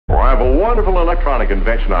have a wonderful electronic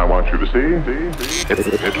invention I want you to see.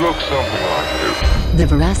 It looks something like this. The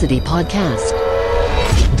Veracity Podcast.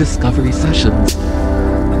 Discovery Sessions.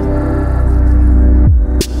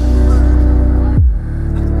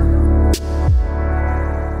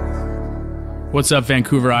 What's up,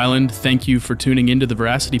 Vancouver Island? Thank you for tuning into the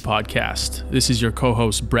Veracity Podcast. This is your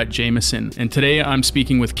co-host, Brett Jameson, and today I'm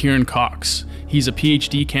speaking with Kieran Cox. He's a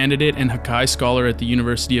PhD candidate and Hakai Scholar at the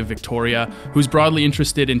University of Victoria, who's broadly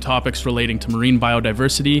interested in topics relating to marine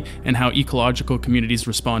biodiversity and how ecological communities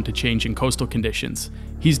respond to changing coastal conditions.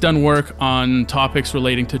 He's done work on topics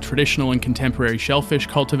relating to traditional and contemporary shellfish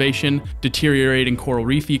cultivation, deteriorating coral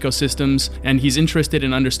reef ecosystems, and he's interested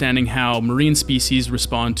in understanding how marine species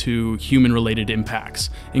respond to human-related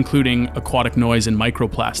impacts, including aquatic noise and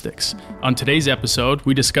microplastics. On today's episode,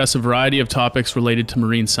 we discuss a variety of topics related to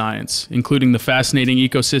marine science, including the fascinating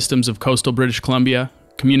ecosystems of coastal British Columbia,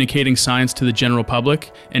 communicating science to the general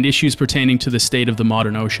public, and issues pertaining to the state of the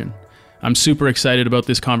modern ocean. I'm super excited about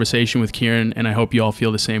this conversation with Kieran, and I hope you all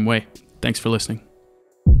feel the same way. Thanks for listening.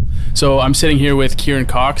 So I'm sitting here with Kieran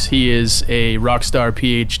Cox. He is a rockstar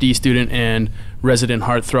PhD student and resident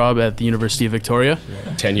heartthrob at the University of Victoria.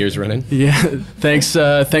 10 years running. Yeah, thanks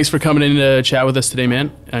for coming in to chat with us today,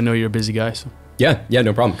 man. I know you're a busy guy. So. Yeah,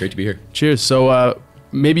 no problem. Great to be here. Cheers. So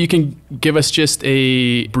maybe you can give us just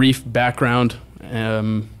a brief background,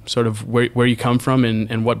 sort of where you come from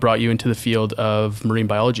and what brought you into the field of marine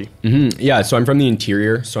biology. Mm-hmm. Yeah, so I'm from the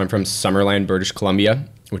interior. So I'm from Summerland, British Columbia,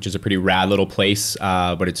 which is a pretty rad little place,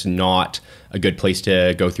 but it's not a good place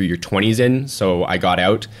to go through your 20s in. So I got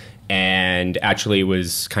out, and actually it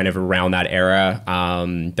was kind of around that era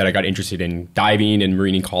that I got interested in diving and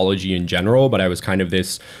marine ecology in general, but I was kind of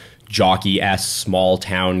this jockey-esque small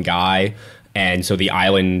town guy. And so the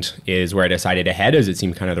island is where I decided to head, as it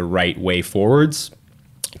seemed kind of the right way forwards.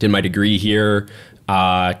 Did my degree here,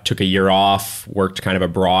 took a year off, worked kind of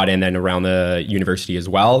abroad and then around the university as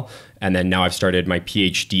well. And then now I've started my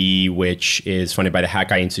PhD, which is funded by the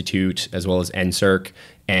Hakai Institute as well as NSERC.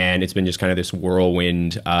 And it's been just kind of this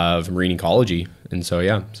whirlwind of marine ecology. And so,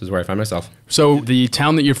 yeah, this is where I find myself. So the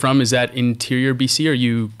town that you're from, is that interior BC or are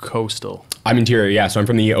you coastal? I'm interior, yeah. So I'm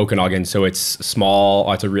from the Okanagan, so it's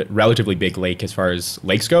small. It's a relatively big lake as far as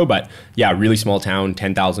lakes go, but yeah, really small town,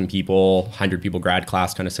 10,000 people, 100 people grad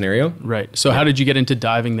class kind of scenario. Right. So how did you get into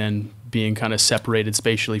diving then, being kind of separated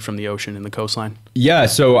spatially from the ocean and the coastline? Yeah,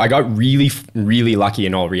 so I got really, really lucky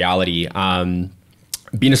in all reality.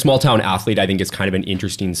 Being a small town athlete, I think is kind of an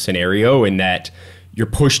interesting scenario in that you're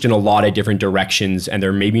pushed in a lot of different directions and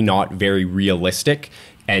they're maybe not very realistic.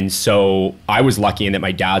 And so I was lucky in that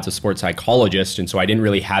my dad's a sports psychologist, and so I didn't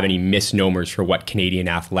really have any misnomers for what Canadian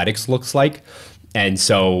athletics looks like. And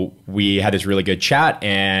so we had this really good chat,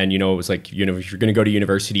 and, it was like, if you're going to go to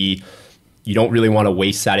university, you don't really want to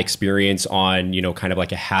waste that experience on, kind of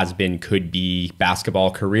like a has-been, could-be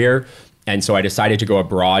basketball career. And so I decided to go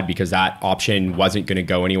abroad because that option wasn't going to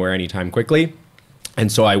go anywhere anytime quickly. And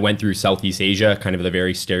so I went through Southeast Asia, kind of the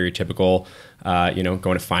very stereotypical, going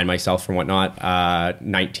to find myself and whatnot,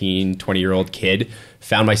 19, 20-year-old kid.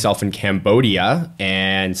 Found myself in Cambodia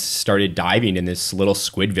and started diving in this little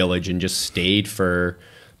squid village and just stayed for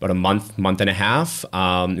about a month and a half.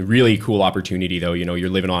 Really cool opportunity though. You're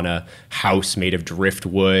living on a house made of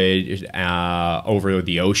driftwood over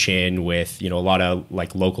the ocean with, a lot of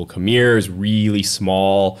like local Khmers, really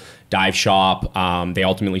small dive shop. They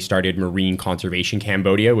ultimately started Marine Conservation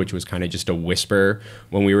Cambodia, which was kind of just a whisper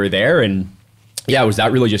when we were there. And yeah,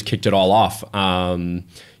 that really just kicked it all off.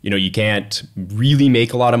 You can't really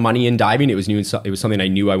make a lot of money in diving. It was something I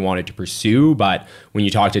knew I wanted to pursue, but when you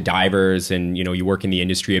talk to divers and, you work in the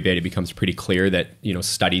industry a bit, it becomes pretty clear that,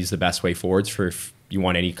 study's the best way forwards for if you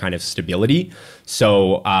want any kind of stability.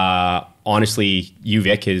 So, honestly,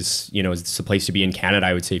 UVic is it's the place to be in Canada,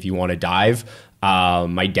 I would say, if you want to dive.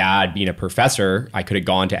 My dad being a professor, I could have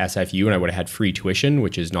gone to SFU and I would have had free tuition,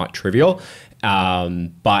 which is not trivial.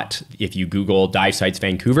 But if you Google dive sites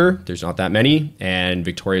Vancouver, there's not that many, and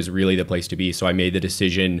Victoria is really the place to be. So I made the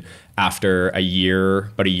decision after about a year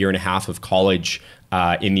and a half of college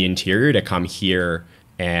in the interior to come here.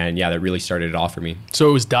 And yeah, that really started it off for me.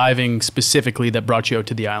 So it was diving specifically that brought you out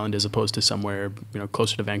to the island as opposed to somewhere,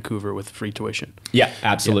 closer to Vancouver with free tuition. Yeah,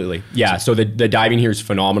 absolutely. Yeah. So the diving here is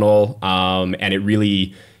phenomenal. And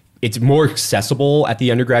it's more accessible at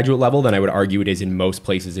the undergraduate level than I would argue it is in most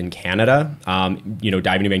places in Canada.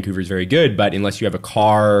 Diving in Vancouver is very good, but unless you have a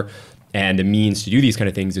car and the means to do these kind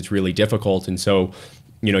of things, it's really difficult. And so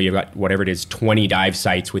you've got whatever it is, 20 dive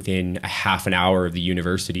sites within a half an hour of the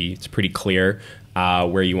university. It's pretty clear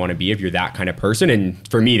where you want to be if you're that kind of person. And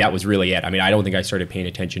for me, that was really it. I mean, I don't think I started paying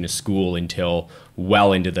attention to school until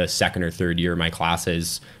well into the second or third year of my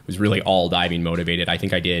classes. It was really all diving motivated. I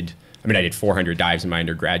did 400 dives in my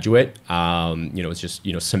undergraduate. It's just,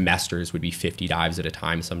 semesters would be 50 dives at a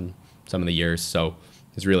time some of the years. So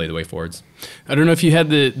it's really the way forwards. I don't know if you had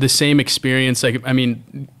the same experience. Like, I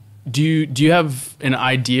mean, do you have an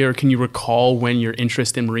idea, or can you recall when your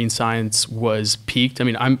interest in marine science was peaked? I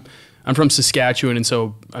mean, I'm from Saskatchewan, and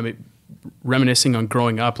so I mean, reminiscing on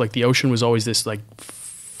growing up, like the ocean was always this like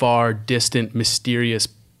far distant, mysterious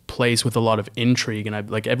place with a lot of intrigue,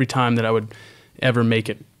 and like every time that I would ever make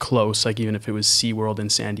it close, like even if it was SeaWorld in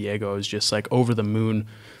San Diego, I was just like over the moon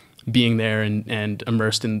being there and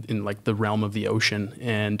immersed in like the realm of the ocean.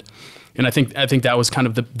 And I think that was kind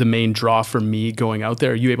of the main draw for me going out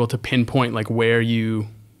there. Are you able to pinpoint like where you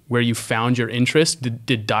found your interest?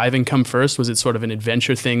 Did diving come first? Was it sort of an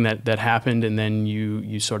adventure thing that happened and then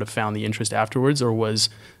you sort of found the interest afterwards, or was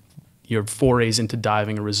your forays into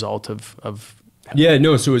diving a result of Yeah,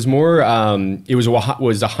 no, so it was more, it was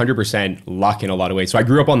 100% luck in a lot of ways. So I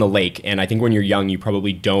grew up on the lake, and I think when you're young, you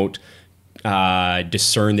probably don't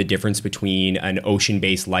discern the difference between an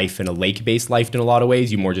ocean-based life and a lake-based life in a lot of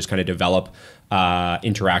ways. You more just kind of develop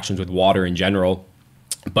interactions with water in general.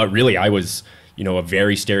 But really, I was, a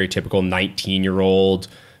very stereotypical 19-year-old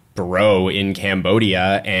bro in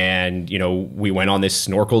Cambodia, and we went on this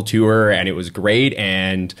snorkel tour, and it was great.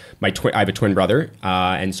 And I have a twin brother,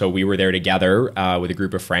 and so we were there together with a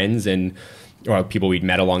group of friends and people we'd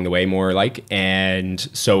met along the way, more like. And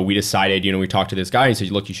so we decided, we talked to this guy and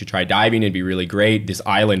said, look, you should try diving. It'd be really great. This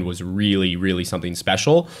island was really, really something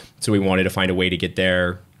special. So we wanted to find a way to get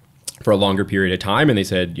there for a longer period of time. And they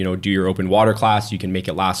said, do your open water class. You can make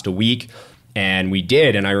it last a week. And we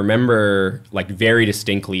did. And I remember like very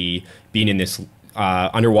distinctly being in this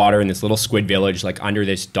underwater in this little squid village, like under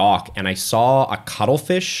this dock. And I saw a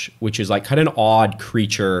cuttlefish, which is like kind of an odd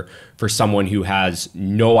creature for someone who has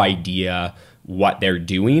no idea what they're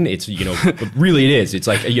doing. It's, really it is. It's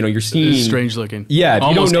like, you're seeing... It's strange looking. Yeah, if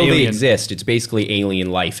Almost you don't know alien. they exist, it's basically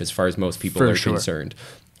alien life as far as most people For are sure. concerned.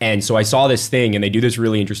 And so I saw this thing, and they do this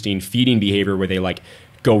really interesting feeding behavior where they like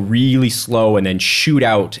go really slow and then shoot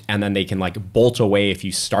out, and then they can like bolt away if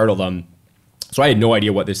you startle them. So I had no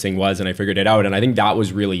idea what this thing was, and I figured it out, and I think that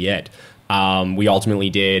was really it. We ultimately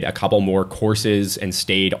did a couple more courses and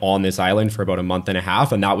stayed on this island for about a month and a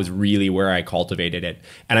half, and that was really where I cultivated it.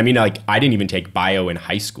 And I mean, like, I didn't even take bio in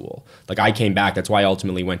high school. Like, I came back, that's why I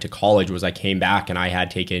ultimately went to college, was I came back and I had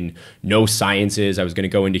taken no sciences. I was going to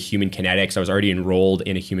go into human kinetics. I was already enrolled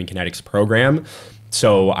in a human kinetics program.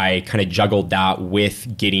 So I kind of juggled that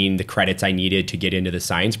with getting the credits I needed to get into the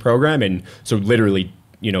science program. And so literally,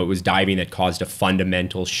 it was diving that caused a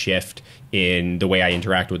fundamental shift in the way I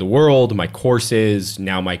interact with the world, my courses,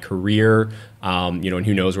 now my career, and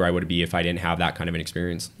who knows where I would be if I didn't have that kind of an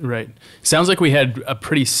experience. Right. Sounds like we had a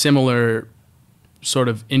pretty similar sort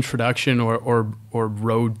of introduction or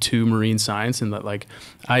road to marine science, and that like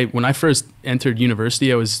when I first entered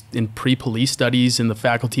university, I was in pre-police studies in the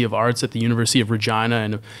Faculty of Arts at the University of Regina,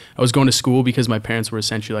 and I was going to school because my parents were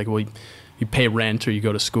essentially like, well, you pay rent or you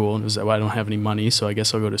go to school, and it was like, well, I don't have any money, so I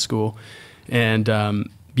guess I'll go to school. And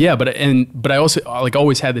but I also like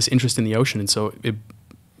always had this interest in the ocean, and so it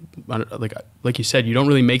like you said, you don't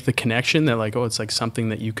really make the connection that like, oh, it's like something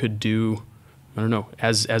that you could do, I don't know,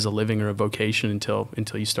 as a living or a vocation until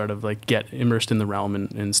you start to like get immersed in the realm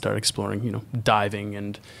and start exploring, diving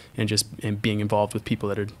and being involved with people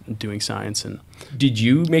that are doing science. And did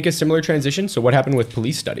you make a similar transition? So what happened with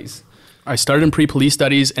police studies? I started in pre-police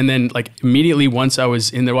studies, and then like immediately once I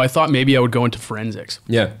was in there, well, I thought maybe I would go into forensics.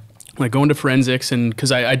 Yeah. Like go into forensics, and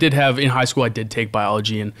because I did have, in high school, I did take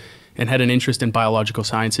biology and had an interest in biological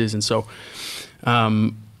sciences. And so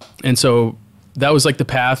that was like the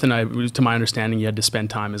path. And to my understanding, you had to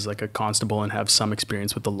spend time as like a constable and have some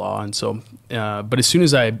experience with the law. And so, but as soon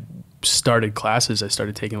as I started classes, I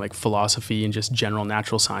started taking like philosophy and just general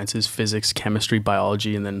natural sciences, physics, chemistry,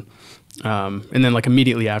 biology. And then like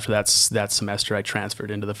immediately after that semester, I transferred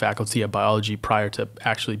into the Faculty of Biology prior to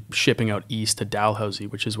actually shipping out east to Dalhousie,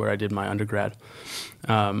 which is where I did my undergrad.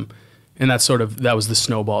 And that was the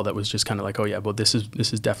snowball that was just kind of like, oh yeah, well this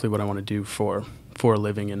is definitely what I want to do for a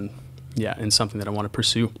living, and something that I want to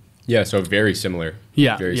pursue. Yeah, so very similar.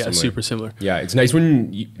 Yeah, very yeah, similar. super similar. Yeah, it's nice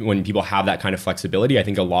when people have that kind of flexibility. I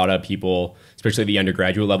think a lot of people, especially at the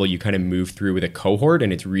undergraduate level, you kind of move through with a cohort,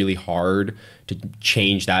 and it's really hard to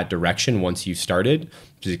change that direction once you've started.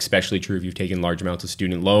 Which is especially true if you've taken large amounts of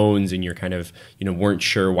student loans and you're kind of, weren't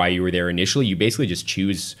sure why you were there initially. You basically just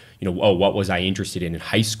choose, oh, what was I interested in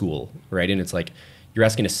high school, right? And it's like, you're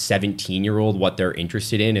asking a 17-year-old what they're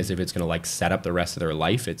interested in as if it's going to like set up the rest of their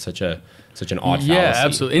life. It's such an odd fallacy. Yeah,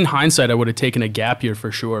 absolutely. In hindsight, I would have taken a gap year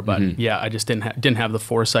for sure, but yeah, I just didn't have the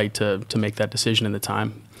foresight to make that decision in the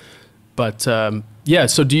time. But yeah,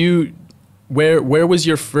 so where was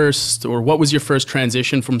your first, or what was your first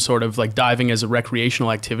transition from sort of like diving as a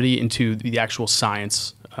recreational activity into the actual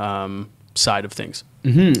science side of things?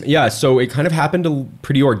 Yeah, so it kind of happened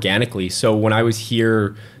pretty organically. So when I was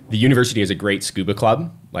here, the university has a great scuba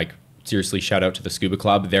club. Like, seriously, shout out to the scuba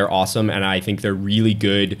club. They're awesome, and I think they're really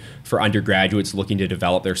good for undergraduates looking to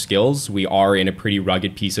develop their skills. We are in a pretty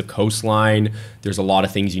rugged piece of coastline. There's a lot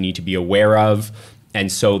of things you need to be aware of.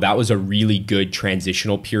 And so that was a really good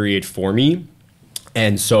transitional period for me.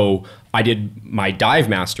 And so I did my dive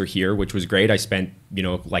master here, which was great. I spent,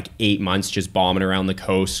 like 8 months just bombing around the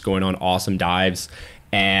coast, going on awesome dives.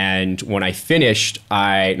 And when I finished,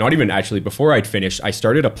 before I'd finished, I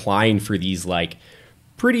started applying for these like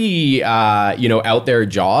pretty, out there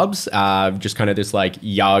jobs, just kind of this like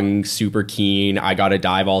young, super keen, I got to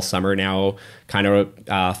dive all summer now kind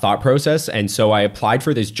of thought process. And so I applied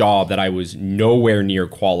for this job that I was nowhere near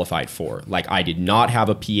qualified for. Like, I did not have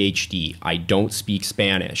a PhD. I don't speak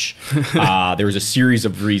Spanish. There was a series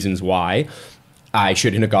of reasons why I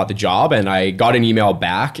shouldn't have got the job, and I got an email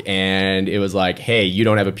back and it was like, hey, you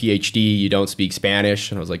don't have a PhD, you don't speak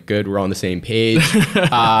Spanish. And I was like, good, we're on the same page.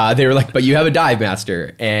 They were like, but you have a dive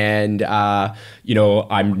master, and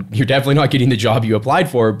you're definitely not getting the job you applied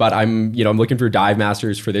for, but I'm looking for dive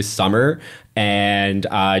masters for this summer, and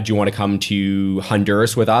do you want to come to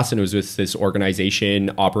Honduras with us? And it was with this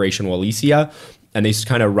organization, Operation Alicia. And they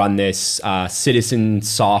kind of run this citizen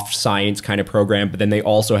soft science kind of program, but then they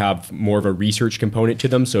also have more of a research component to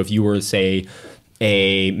them. So if you were, say,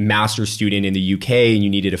 a master's student in the UK and you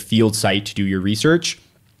needed a field site to do your research,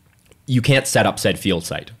 you can't set up said field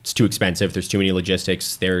site. It's too expensive. There's too many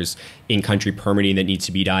logistics. There's in-country permitting that needs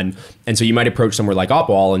to be done. And so you might approach somewhere like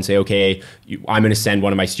Opwall and say, okay, I'm going to send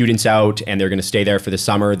one of my students out and they're going to stay there for the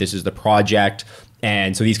summer. This is the project.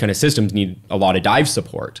 And so these kind of systems need a lot of dive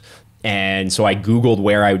support. And so I Googled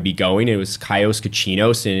where I would be going. It was Cayos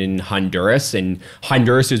Cochinos in Honduras. And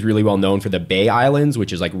Honduras is really well known for the Bay Islands,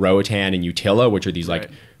 which is like Roatan and Utila, which are these like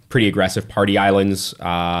pretty aggressive party islands.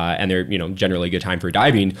 And they're, generally a good time for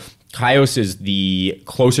diving. Cayos is the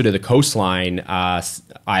closer to the coastline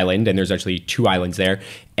island. And there's actually 2 islands there.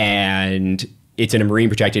 And it's in a marine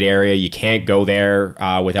protected area. You can't go there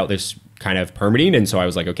without this kind of permitting. And so I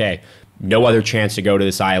was like, okay, no other chance to go to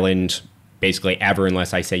this island basically ever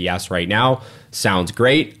unless I say yes right now. Sounds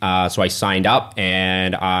great. So I signed up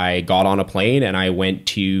and I got on a plane and I went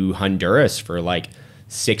to Honduras for like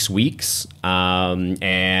 6 weeks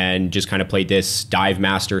and just kind of played this dive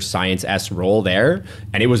master science S role there.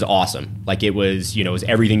 And it was awesome. Like it was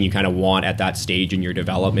everything you kind of want at that stage in your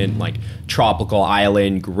development, like tropical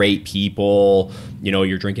island, great people,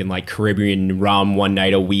 you're drinking like Caribbean rum one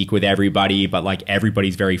night a week with everybody, but like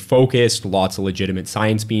everybody's very focused, lots of legitimate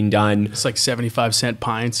science being done. It's like 75-cent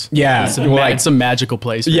pints. Yeah. It's a magical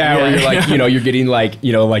place. Yeah. Where you're like, you're getting like,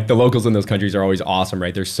 like the locals in those countries are always awesome,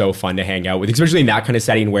 right? They're so fun to hang out with, especially in that kind of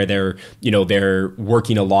setting where they're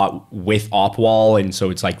working a lot with Opwall. And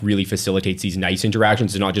so it's like really facilitates these nice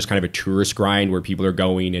interactions. It's not just kind of a tourist grind where people are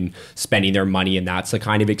going and spending their money and that's the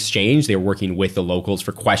kind of exchange. They're working with the locals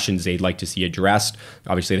for questions they'd like to see addressed.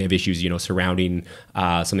 Obviously they have issues, surrounding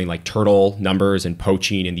something like turtle numbers and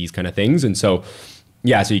poaching and these kind of things. And so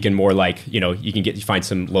yeah, so you can more like, you find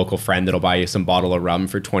some local friend that'll buy you some bottle of rum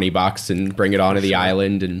for $20 and bring it onto the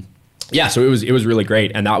island. And yeah, so it was really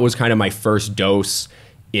great. And that was kind of my first dose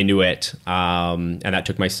into it. And that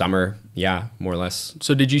took my summer. Yeah, more or less.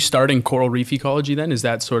 So did you start in coral reef ecology then? Is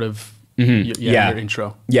that sort of your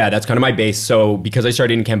intro? Yeah, that's kind of my base. So because I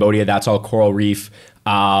started in Cambodia, that's all coral reef.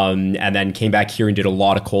 And then came back here and did a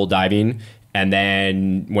lot of cold diving. And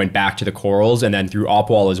then went back to the corals. And then through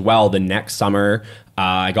Opwall as well, the next summer,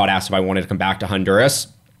 I got asked if I wanted to come back to Honduras.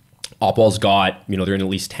 Opwall's got, they're in at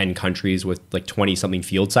least 10 countries with like 20 something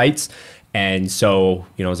field sites. And so,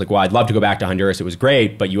 I was like, well, I'd love to go back to Honduras. It was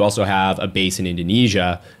great, but you also have a base in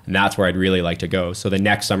Indonesia, and that's where I'd really like to go. So the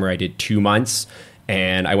next summer I did 2 months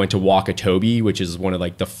and I went to Wakatobi, which is one of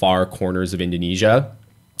like the far corners of Indonesia.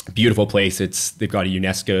 Beautiful place. They've got a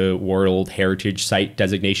UNESCO World Heritage Site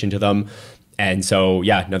designation to them. And so,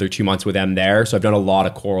 yeah, another 2 months with them there. So I've done a lot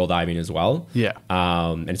of coral diving as well. Yeah.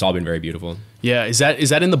 And it's all been very beautiful. Yeah. Is that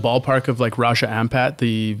in the ballpark of like Raja Ampat,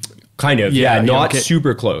 the... Kind of, yeah, not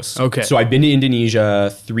super close. Okay. So I've been to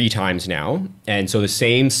Indonesia 3 times now. And so the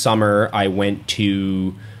same summer I went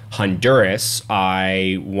to Honduras,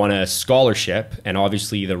 I won a scholarship. And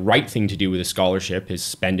obviously the right thing to do with a scholarship is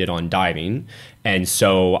spend it on diving. And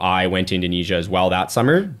so I went to Indonesia as well that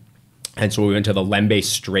summer. And so we went to the Lembeh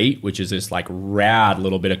Strait, which is this like rad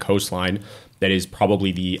little bit of coastline that is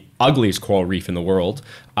probably the ugliest coral reef in the world.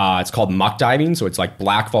 It's called muck diving. So it's like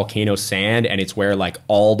black volcano sand, and it's where like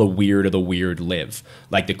all the weird of the weird live.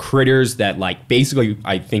 Like the critters that like basically,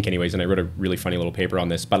 I think anyways, and I wrote a really funny little paper on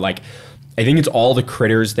this, but like I think it's all the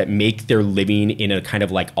critters that make their living in a kind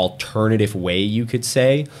of like alternative way, you could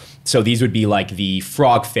say. So these would be like the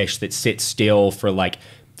frogfish that sit still for like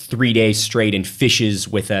 3 days straight and fishes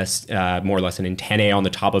with more or less an antennae on the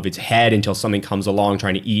top of its head until something comes along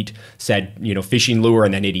trying to eat said, fishing lure,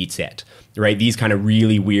 and then it eats it, right? These kind of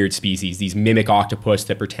really weird species, these mimic octopus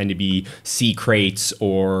that pretend to be sea kraits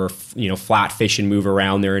or, flatfish and move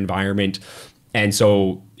around their environment. And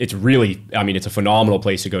so it's really, it's a phenomenal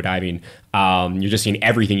place to go diving. You're just seeing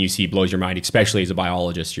everything you see blows your mind, especially as a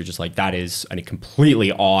biologist. You're just like, that is a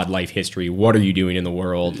completely odd life history. What are you doing in the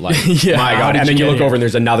world? Like, yeah, my God. And then you look over and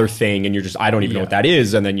there's another thing and you're just, I don't even know what that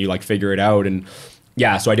is. And then you like figure it out. And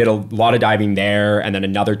yeah, so I did a lot of diving there. And then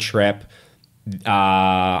another trip,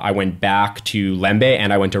 I went back to Lembeh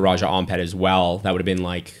and I went to Raja Ampat as well. That would have been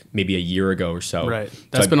like maybe a year ago or so. Right.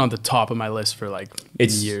 That's been on the top of my list for like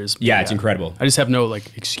years. Yeah, it's incredible. I just have no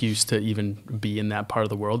like excuse to even be in that part of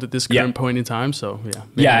the world at this current point in time. So yeah.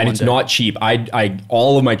 Yeah, and it's not cheap. I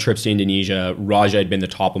all of my trips to Indonesia, Raja had been the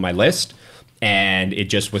top of my list. And it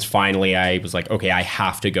just was finally, I was like, okay, I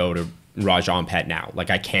have to go to Raja Ampat now.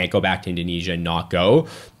 Like I can't go back to Indonesia and not go.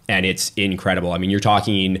 And it's incredible.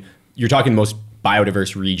 You're talking the most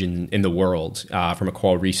biodiverse region in the world from a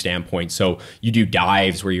coral reef standpoint. So you do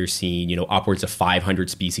dives where you're seeing, upwards of 500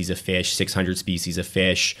 species of fish, 600 species of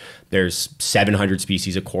fish. There's 700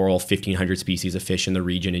 species of coral, 1,500 species of fish in the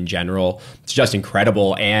region in general. It's just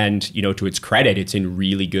incredible. And, to its credit, it's in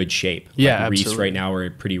really good shape. Yeah, like, reefs absolutely. right now are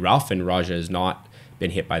pretty rough, and Raja has not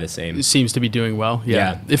been hit by the same. It seems to be doing well.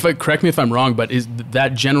 Yeah. Correct me if I'm wrong, but is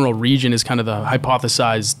that general region is kind of the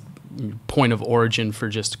hypothesized point of origin for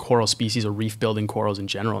just coral species or reef building corals in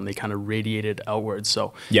general, and they kind of radiated outwards.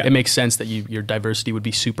 So it makes sense that your diversity would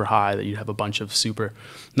be super high, that you'd have a bunch of super,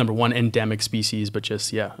 number one, endemic species, but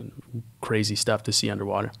just, crazy stuff to see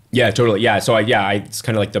underwater. Yeah, totally. Yeah. So it's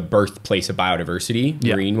kind of like the birthplace of biodiversity,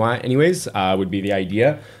 marine anyways, would be the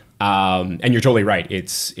idea. And you're totally right.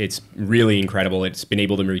 It's really incredible. It's been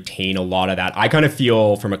able to retain a lot of that. I kind of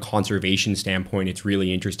feel from a conservation standpoint, it's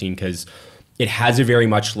really interesting because it has a very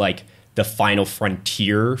much like the final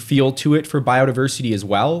frontier feel to it for biodiversity as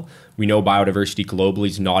well. We know biodiversity globally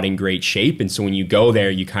is not in great shape. And so when you go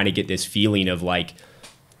there, you kind of get this feeling of like,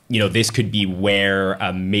 this could be where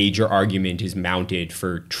a major argument is mounted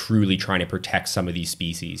for truly trying to protect some of these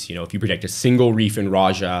species. If you protect a single reef in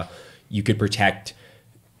Raja, you could protect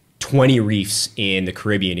 20 reefs in the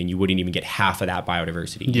Caribbean and you wouldn't even get half of that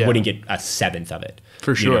biodiversity. You wouldn't get a seventh of it.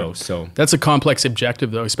 For sure. So that's a complex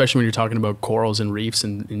objective though, especially when you're talking about corals and reefs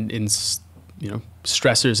and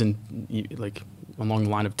stressors and like along the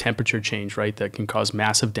line of temperature change, right? That can cause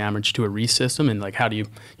massive damage to a reef system. And like, how do you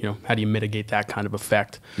mitigate that kind of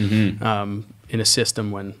effect in a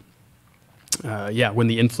system when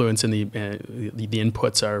the influence and the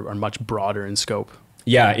inputs are much broader in scope?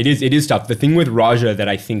 Yeah, it is tough. The thing with Raja that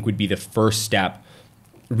I think would be the first step,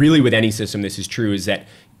 really with any system this is true, is that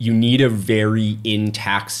you need a very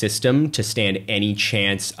intact system to stand any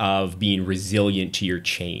chance of being resilient to your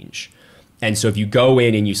change. And so if you go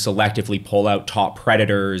in and you selectively pull out top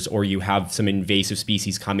predators, or you have some invasive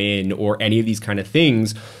species come in, or any of these kind of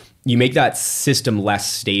things, you make that system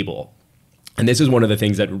less stable. And this is one of the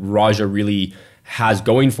things that Raja really has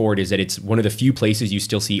going for it, is that it's one of the few places you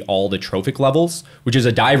still see all the trophic levels, which as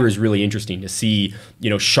a diver is really interesting to see,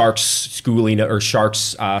 sharks schooling or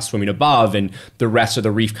sharks swimming above, and the rest of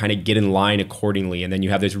the reef kind of get in line accordingly. And then you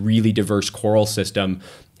have this really diverse coral system.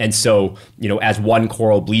 And so, as one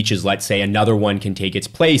coral bleaches, let's say, another one can take its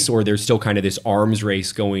place, or there's still kind of this arms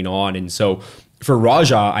race going on. And so for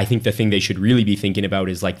Raja, I think the thing they should really be thinking about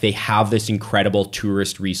is like, they have this incredible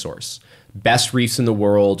tourist resource. Best reefs in the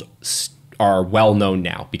world are well known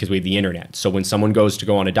now because we have the internet. So when someone goes to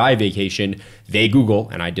go on a dive vacation, they Google,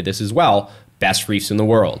 and I did this as well, best reefs in the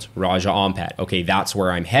world, Raja Ampat. Okay, that's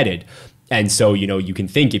where I'm headed. And so, you can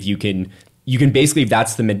think if you can you can basically, if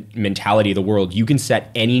that's the mentality of the world, you can set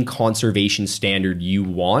any conservation standard you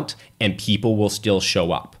want and people will still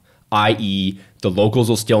show up, i.e. the locals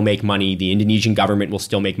will still make money, the Indonesian government will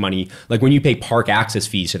still make money. Like when you pay park access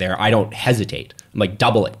fees to there, I don't hesitate. I'm like,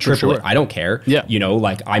 double it, triple it, I don't care. Yeah. You know,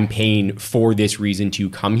 like I'm paying for this reason to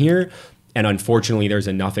come here. And unfortunately, there's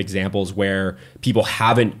enough examples where people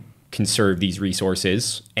haven't conserved these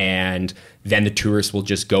resources and then the tourists will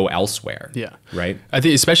just go elsewhere. Yeah. Right. I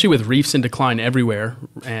think especially with reefs in decline everywhere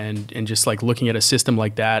and just like looking at a system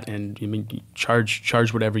like that and I mean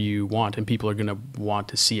charge whatever you want and people are going to want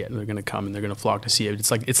to see it and they're going to come and they're going to flock to see it.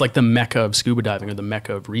 It's like the mecca of scuba diving or the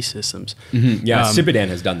mecca of reef systems. Mm-hmm. Yeah. Sipadan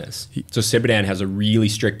has done this. So Sipadan has a really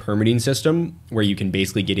strict permitting system where you can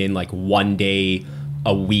basically get in like 1 day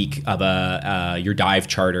a week of your dive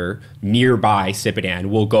charter nearby Sipadan.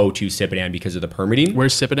 We'll go to Sipadan because of the permitting.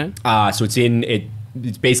 Where's Sipadan? So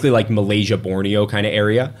it's basically like Malaysia, Borneo kind of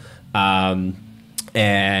area.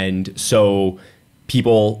 And so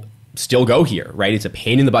people still go here, right? It's a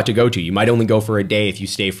pain in the butt to go to. You might only go for a day if you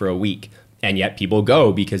stay for a week. And yet people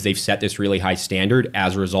go because they've set this really high standard.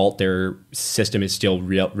 As a result, their system is still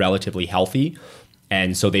relatively healthy.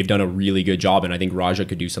 And so they've done a really good job. And I think Raja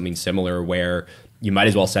could do something similar where you might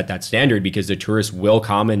as well set that standard because the tourists will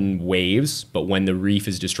come in waves, but when the reef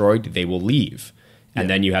is destroyed, they will leave. And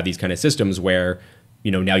then you have these kind of systems where,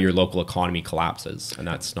 you know, now your local economy collapses and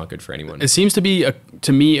that's not good for anyone. It seems to be,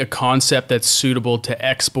 to me, a concept that's suitable to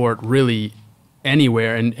export really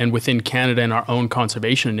anywhere and within Canada and our own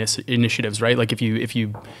conservation initiatives, right? Like if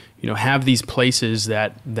you have these places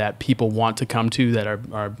that people want to come to that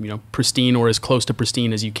are pristine or as close to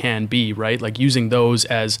pristine as you can be, right? Like using those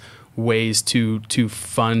as ways to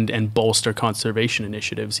fund and bolster conservation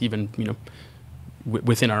initiatives, even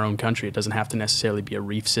within our own country. It doesn't have to necessarily be a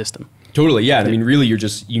reef system. Totally, yeah. I mean, really,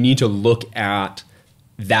 you need to look at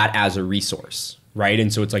that as a resource, right?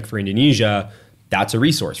 And so it's like for Indonesia, that's a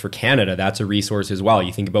resource. For Canada, that's a resource as well.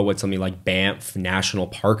 You think about what something like Banff National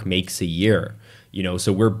Park makes a year.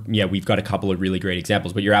 So we've got a couple of really great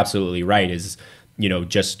examples, but you're absolutely right.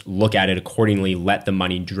 Just look at it accordingly. Let the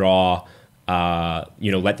money draw.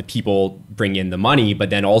 Let the people bring in the money, but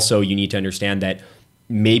then also you need to understand that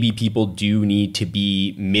maybe people do need to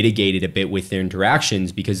be mitigated a bit with their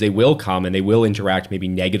interactions because they will come and they will interact maybe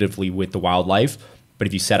negatively with the wildlife. But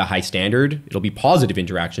if you set a high standard, it'll be positive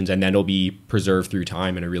interactions and then it'll be preserved through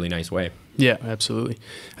time in a really nice way. Yeah, absolutely.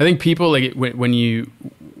 I think people like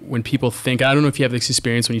when people think, I don't know if you have this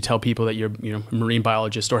experience when you tell people that you're a marine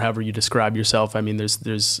biologist or however you describe yourself. I mean,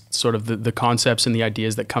 there's sort of the concepts and the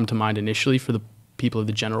ideas that come to mind initially for the people of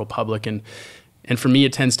the general public. And for me,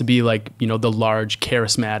 it tends to be like, the large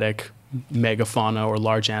charismatic megafauna or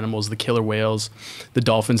large animals, the killer whales, the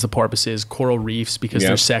dolphins, the porpoises, coral reefs, because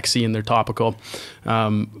they're sexy and they're topical.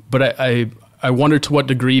 But I wonder to what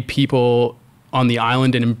degree people on the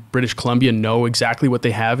island and in British Columbia know exactly what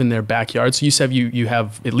they have in their backyard. So you said you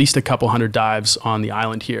have at least a couple hundred dives on the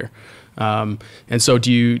island here. And so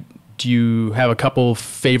do you have a couple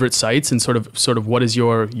favorite sites and sort of what is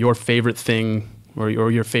your favorite thing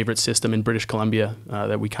or your favorite system in British Columbia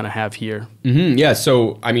that we kind of have here? Mm-hmm, yeah.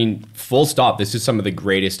 So, I mean, full stop. This is some of the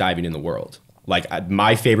greatest diving in the world. Like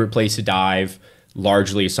my favorite place to dive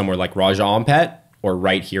largely is somewhere like Raja Ampet or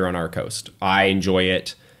right here on our coast. I enjoy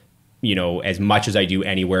it, as much as I do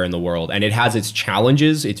anywhere in the world. And it has its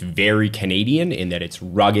challenges. It's very Canadian in that it's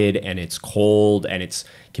rugged and it's cold and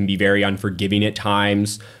can be very unforgiving at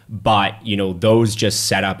times. But, those just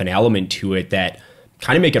set up an element to it that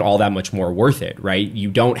kind of make it all that much more worth it, right? You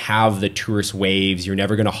don't have the tourist waves. You're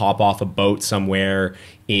never going to hop off a boat somewhere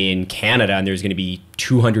in Canada and there's going to be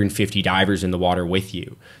 250 divers in the water with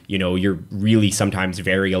you. You're really sometimes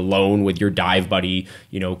very alone with your dive buddy,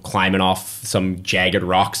 climbing off some jagged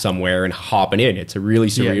rock somewhere and hopping in. It's a really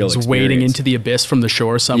surreal experience. Wading into the abyss from the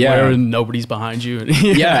shore somewhere and nobody's behind you.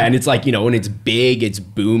 And it's like, and it's big, it's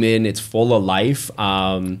booming, it's full of life.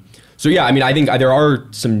 So yeah, I mean, I think there are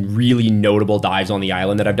some really notable dives on the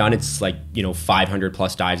island that I've done. It's like, 500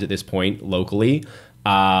 plus dives at this point locally.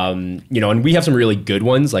 And we have some really good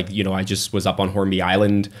ones. Like, I just was up on Hornby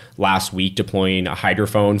Island last week deploying a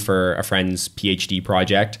hydrophone for a friend's PhD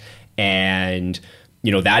project. And,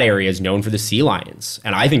 that area is known for the sea lions.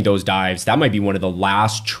 And I think those dives, that might be one of the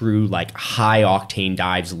last true like high octane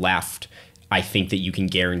dives left, I think that you can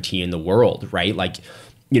guarantee in the world, right? Like,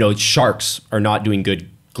 sharks are not doing good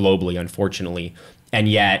globally, unfortunately.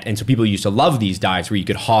 And so people used to love these dives where you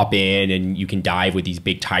could hop in and you can dive with these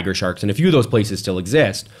big tiger sharks. And a few of those places still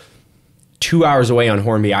exist. 2 hours away on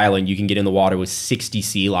Hornby Island, you can get in the water with 60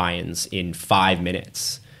 sea lions in 5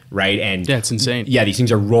 minutes, right? And yeah, it's insane. Yeah, these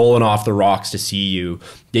things are rolling off the rocks to see you.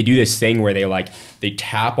 They do this thing where they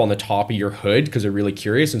tap on the top of your hood because they're really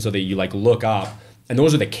curious, and so you like look up, and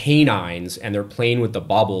those are the canines, and they're playing with the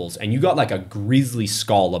bubbles, and you got like a grizzly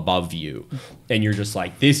skull above you, and you're just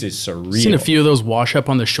like, this is surreal. I've seen a few of those wash up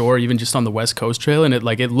on the shore, even just on the West Coast Trail, and it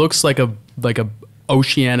looks like a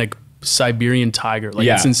oceanic Siberian tiger. Like,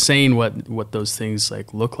 it's insane what those things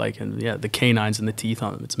like look like, and yeah, the canines and the teeth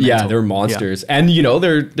on them. It's mental. Yeah, they're monsters, and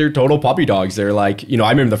they're total puppy dogs. They're like, I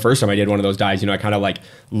remember the first time I did one of those dives, I kind of like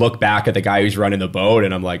look back at the guy who's running the boat,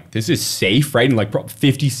 and I'm like, this is safe, right? And like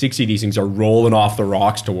 50, 60 of these things are rolling off the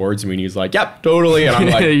rocks towards me, and he's like, yep, totally. And I'm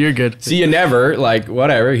like, you're good. See you never. Like,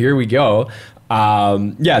 whatever. Here we go.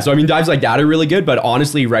 So dives like that are really good, but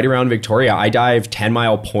honestly, right around Victoria, I dive 10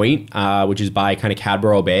 Mile Point, which is by kind of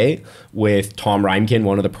Cadborough Bay, with Tom Reimkin,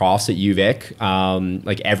 one of the profs at UVic,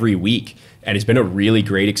 like every week. And it's been a really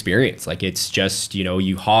great experience. Like, it's just,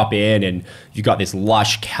 you hop in and you got this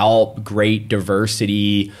lush kelp, great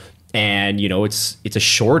diversity, and it's a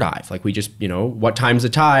shore dive. Like, we just, what time's the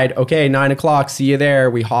tide? Okay, 9 o'clock, see you there.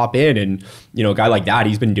 We hop in, and a guy like that,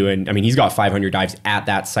 he's been doing, he's got 500 dives at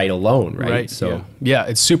that site alone, right? So yeah,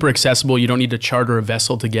 it's super accessible. You don't need to charter a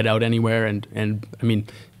vessel to get out anywhere, and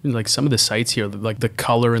like some of the sites here, like the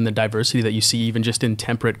color and the diversity that you see even just in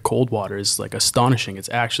temperate cold water is like astonishing. It's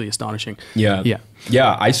actually astonishing. Yeah.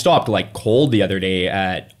 I stopped like cold the other day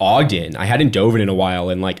at Ogden. I hadn't dove in a while,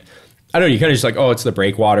 and like, I don't know, you kind of just like, oh, it's the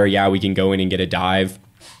breakwater. Yeah, we can go in and get a dive.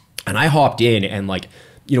 And I hopped in, and like,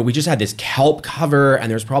 we just had this kelp cover,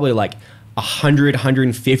 and there's probably like 100,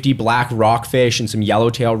 150 black rockfish and some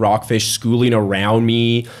yellowtail rockfish schooling around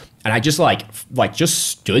me. And I just just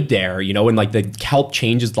stood there, and like the kelp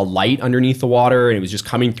changes the light underneath the water, and it was just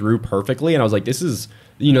coming through perfectly. And I was like, this is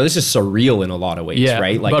surreal in a lot of ways,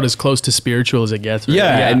 right? Like, about as close to spiritual as it gets. Right?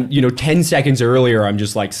 Yeah. And 10 seconds earlier, I'm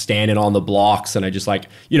just like standing on the blocks, and I just like,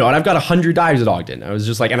 and I've got 100 dives at Ogden. I was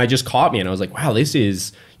just like, and I just caught me, and I was like, wow, this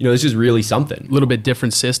is really something. A little bit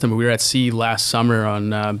different system. We were at sea last summer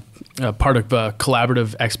on part of a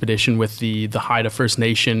collaborative expedition with the Haida First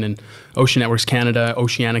Nation and Ocean Networks Canada,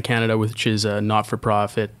 Oceana Canada, which is a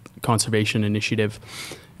not-for-profit conservation initiative,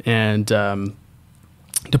 and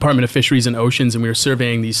Department of Fisheries and Oceans, and we were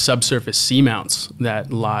surveying these subsurface seamounts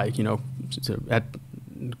that lie, at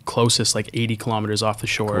closest like 80 kilometers off the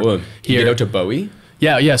shore. Cool. You get out to Bowie?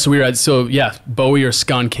 Yeah. So we were at Bowie or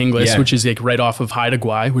Scon Kinglas, which is like right off of Haida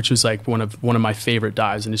Gwaii, which was like one of my favorite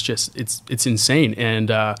dives, and it's insane. And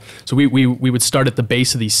so we would start at the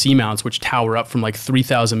base of these seamounts, which tower up from like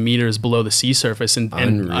 3,000 meters below the sea surface. And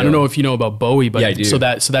I don't know if you know about Bowie, but I do. so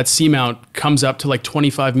that seamount comes up to like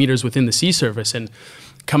 25 meters within the sea surface, and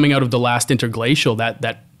coming out of the last interglacial,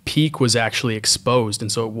 that peak was actually exposed,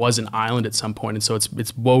 and so it was an island at some point, and so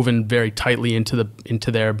it's woven very tightly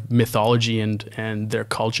into their mythology and their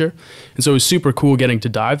culture, and so it was super cool getting to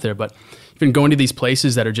dive there. But even going to these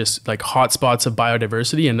places that are just like hotspots of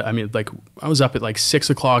biodiversity, and like I was up at like 6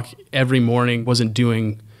 o'clock every morning, wasn't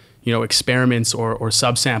doing experiments or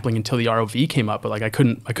subsampling until the ROV came up, but like I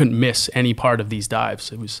couldn't miss any part of these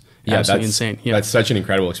dives. It was absolutely insane. Yeah, that's such an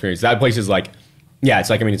incredible experience. That place is like. Yeah,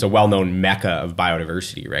 it's like, it's a well-known mecca of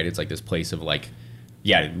biodiversity, right? It's like this place of like,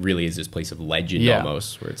 it really is this place of legend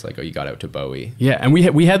almost, where it's like, oh, you got out to Bowie. Yeah, and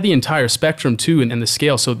we had the entire spectrum too, and the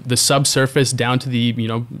scale. So the subsurface down to the,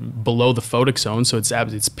 below the photic zone. So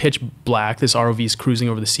it's pitch black. This ROV is cruising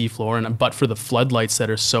over the seafloor, but for the floodlights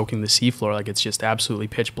that are soaking the seafloor, like it's just absolutely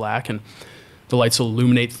pitch black, and the lights will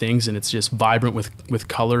illuminate things, and it's just vibrant with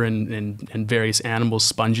color and various animals,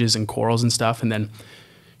 sponges and corals and stuff. And then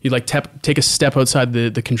you'd like take a step outside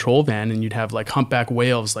the control van, and you'd have like humpback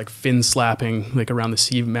whales like fin slapping like around the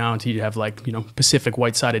sea mount. You'd have like Pacific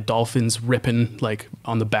white-sided dolphins ripping like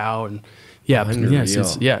on the bow, and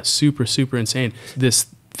it's super insane. This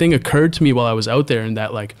thing occurred to me while I was out there, and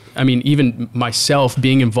that like even myself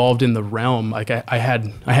being involved in the realm, like I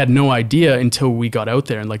had no idea until we got out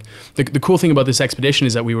there. And like the cool thing about this expedition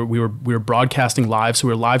is that we were broadcasting live, so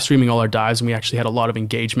we were live streaming all our dives, and we actually had a lot of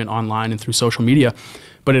engagement online and through social media.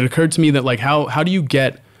 But it occurred to me that like how do you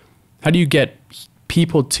get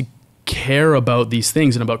people to care about these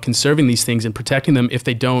things and about conserving these things and protecting them if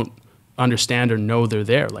they don't understand or know they're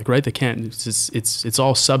there? Like, right, they can't. It's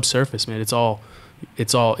all subsurface, man. It's all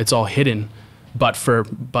hidden. But for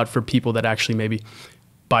people that actually maybe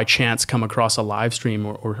by chance come across a live stream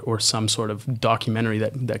or some sort of documentary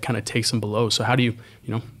that kind of takes them below. So how do you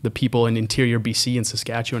the people in interior BC and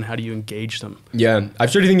Saskatchewan, how do you engage them? Yeah, I've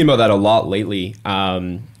started thinking about that a lot lately,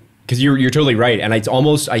 because you're totally right. And it's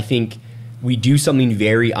almost, I think we do something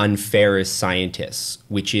very unfair as scientists,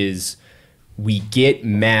 which is we get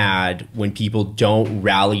mad when people don't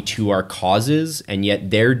rally to our causes, and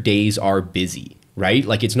yet their days are busy, right?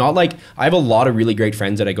 Like, it's not like, I have a lot of really great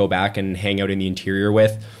friends that I go back and hang out in the interior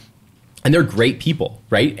with, and they're great people,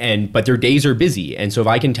 right? But their days are busy. And so if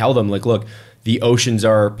I can tell them, like, look, the oceans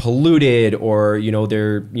are polluted, or,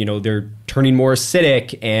 they're turning more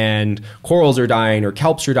acidic, and corals are dying, or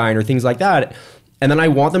kelps are dying, or things like that, and then I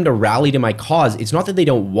want them to rally to my cause, it's not that they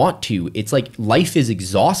don't want to. It's like, life is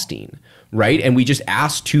exhausting, right? And we just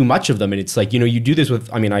ask too much of them. And it's like, you do this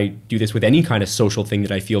with, I do this with any kind of social thing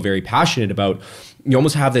that I feel very passionate about. You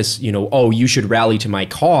almost have this, oh, you should rally to my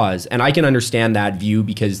cause. And I can understand that view,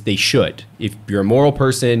 because they should. If you're a moral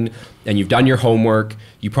person and you've done your homework,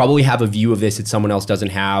 you probably have a view of this that someone else doesn't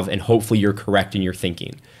have, and hopefully you're correct in your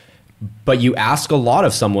thinking. But you ask a lot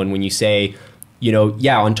of someone when you say,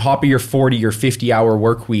 on top of your 40 or 50 hour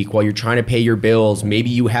work week, while you're trying to pay your bills, maybe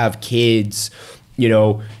you have kids,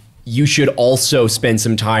 you should also spend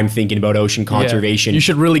some time thinking about ocean conservation. You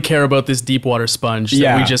should really care about this deep water sponge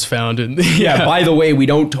that we just found. By the way, we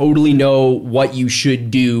don't totally know what you should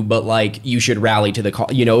do, but like, you should rally to the,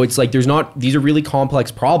 it's like, these are really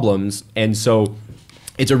complex problems. And so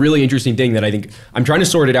it's a really interesting thing that I think I'm trying to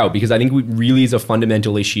sort it out, because I think it really is a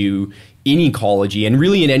fundamental issue in ecology, and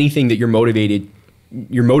really in anything that you're motivated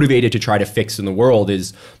to try to fix in the world.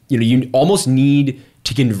 Is, you almost need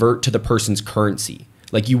to convert to the person's currency.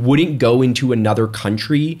 Like, you wouldn't go into another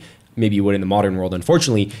country, maybe you would in the modern world,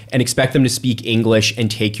 unfortunately, and expect them to speak English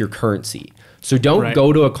and take your currency. So don't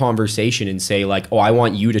go to a conversation and say, like, oh, I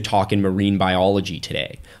want you to talk in marine biology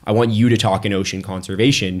today. I want you to talk in ocean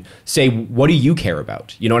conservation. Say, what do you care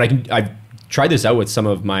about? And I've tried this out with some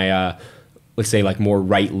of my, let's say, like, more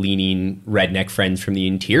right-leaning redneck friends from the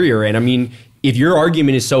interior. And if your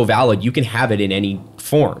argument is so valid, you can have it in any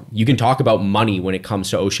form. You can talk about money when it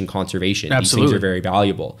comes to ocean conservation. Absolutely. These things are very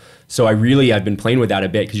valuable. So I've been playing with that a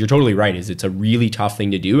bit, because you're totally right. It's a really tough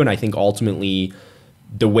thing to do. And I think ultimately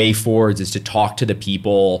the way forward is to talk to the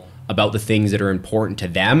people about the things that are important to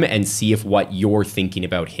them, and see if what you're thinking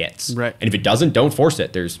about hits. Right. And if it doesn't, don't force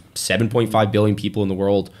it. There's 7.5 billion people in the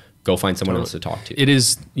world. Go find someone else to talk to. It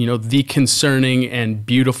is, the concerning and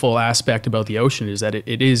beautiful aspect about the ocean is that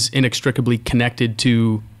it is inextricably connected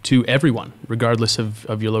to everyone, regardless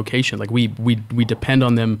of your location. Like, we depend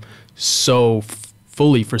on them so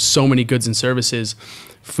fully for so many goods and services,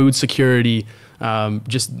 food security,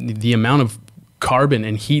 just the amount of carbon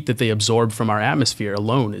and heat that they absorb from our atmosphere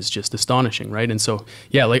alone is just astonishing, right? And so,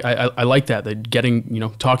 like, I like that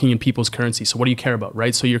getting, talking in people's currency. So what do you care about,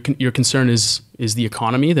 right? So your concern is the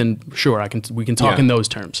economy, then sure, we can talk in those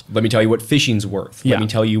terms. Let me tell you what fishing's worth. Let me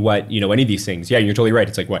tell you what, any of these things. Yeah, you're totally right.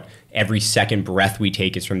 It's like, what, every second breath we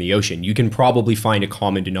take is from the ocean. You can probably find a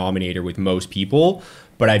common denominator with most people,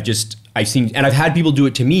 but I've seen, and I've had people do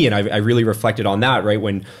it to me, and I really reflected on that, right?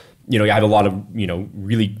 When, I have a lot of,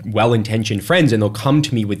 really well-intentioned friends, and they'll come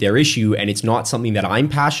to me with their issue, and it's not something that I'm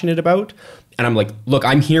passionate about. And I'm like, look,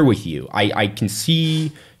 I'm here with you. I can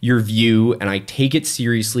see your view, and I take it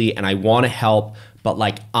seriously, and I want to help, but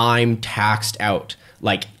like, I'm taxed out.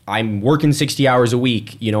 Like, I'm working 60 hours a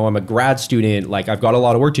week. I'm a grad student. Like, I've got a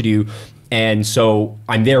lot of work to do. And so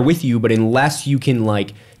I'm there with you, but unless you can,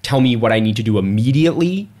 like, tell me what I need to do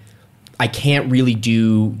immediately, I can't really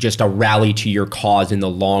do just a rally to your cause in the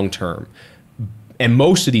long term. And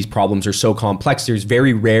most of these problems are so complex, there's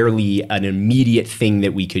very rarely an immediate thing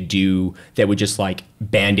that we could do that would just like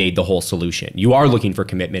band-aid the whole solution. You are looking for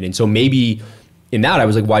commitment. And so maybe in that, I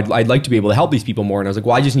was like, well, I'd like to be able to help these people more. And I was like,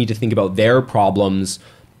 well, I just need to think about their problems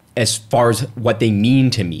as far as what they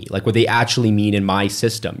mean to me, like what they actually mean in my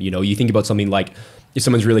system. You think about something like, if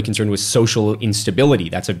someone's really concerned with social instability,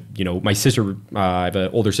 that's my sister, I have an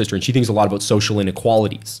older sister, and she thinks a lot about social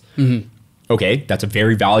inequalities. Mm-hmm. Okay, that's a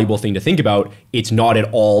very valuable thing to think about. It's not at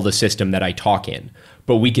all the system that I talk in,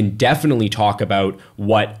 but we can definitely talk about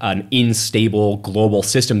what an unstable global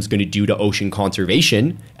system is going to do to ocean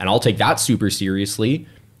conservation, and I'll take that super seriously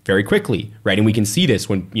very quickly, right? And we can see this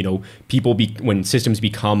when, when systems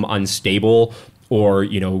become unstable, or,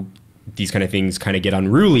 these kind of things kind of get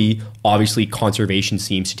unruly, obviously conservation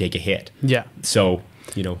seems to take a hit. Yeah. So,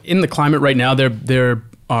 in the climate right now,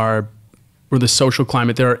 or the social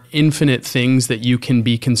climate, there are infinite things that you can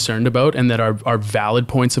be concerned about, and that are valid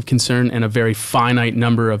points of concern, and a very finite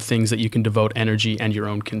number of things that you can devote energy and your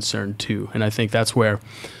own concern to. And I think that's where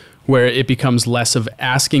it becomes less of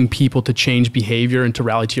asking people to change behavior and to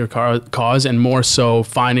rally to your cause, and more so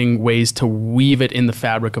finding ways to weave it in the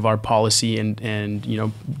fabric of our policy,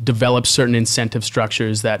 and develop certain incentive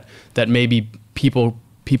structures that maybe people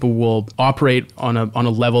people will operate on a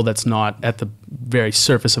level that's not at the very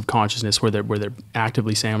surface of consciousness, where they're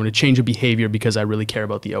actively saying, I'm going to change a behavior because I really care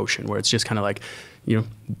about the ocean, where it's just kind of like, you know,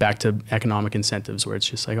 back to economic incentives, where it's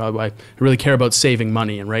just like, oh, I really care about saving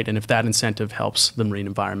money, and if that incentive helps the marine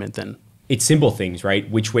environment, then it's simple things, right?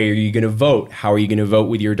 Which way are you going to vote? How are you going to vote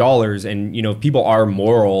with your dollars? And, you know, if people are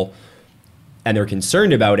moral and they're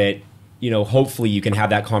concerned about it, you know, hopefully you can have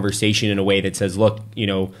that conversation in a way that says, look, you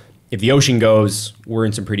know, if the ocean goes, we're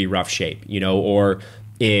in some pretty rough shape, you know, or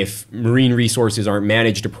if marine resources aren't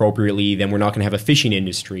managed appropriately, then we're not going to have a fishing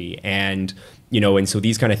industry. And, you know, and so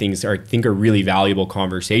these kind of things I think are really valuable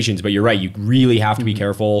conversations. But you're right, you really have to be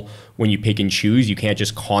careful when you pick and choose. You can't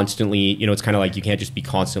just constantly, you know, it's kind of like you can't just be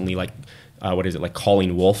constantly like, what is it, like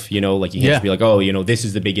calling wolf, you know, like you can't just be like, oh, you know, this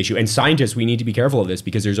is the big issue. And scientists, we need to be careful of this,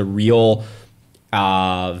 because there's a real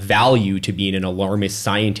value to being an alarmist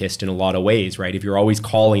scientist in a lot of ways, right? If you're always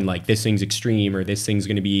calling like this thing's extreme or this thing's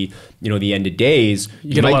going to be, you know, the end of days,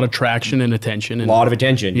 you get a lot of traction and attention. A lot of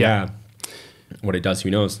attention, yeah. What it does, who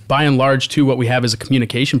knows? By and large, too, what we have is a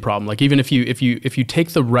communication problem. Like, even if you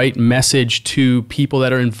take the right message to people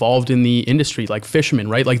that are involved in the industry, like fishermen,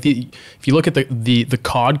 right? Like, if you look at the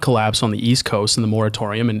cod collapse on the East Coast and the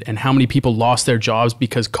moratorium, and how many people lost their jobs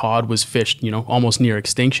because cod was fished, you know, almost near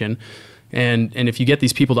extinction. And if you get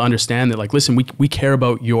these people to understand that, like, listen, we care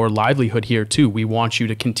about your livelihood here too. We want you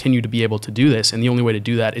to continue to be able to do this, and the only way to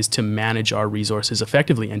do that is to manage our resources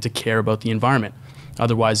effectively and to care about the environment.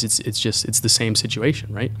 Otherwise, it's the same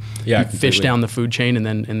situation, right? Yeah, you fish down the food chain, and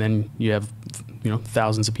then you have, you know,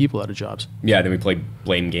 thousands of people out of jobs. Yeah, then we played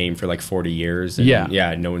blame game for like 40 years. And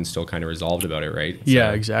yeah, no one's still kind of resolved about it, right? So.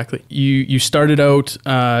 Yeah, exactly. You started out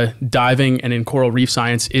diving, and in coral reef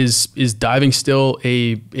science. Is diving still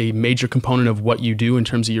a major component of what you do in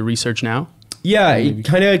terms of your research now? Yeah, it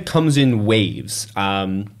kind of comes in waves.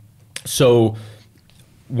 So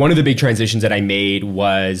one of the big transitions that I made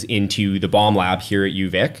was into the bomb lab here at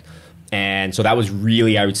UVic. And so that was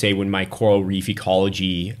really, I would say, when my coral reef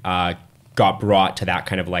ecology got brought to that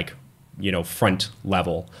kind of like, you know, front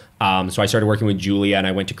level. So I started working with Julia, and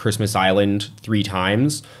I went to Christmas Island 3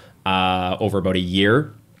 times over about a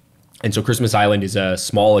year. And so Christmas Island is a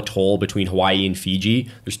small atoll between Hawaii and Fiji.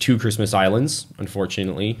 There's 2 Christmas Islands,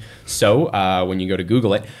 unfortunately. So when you go to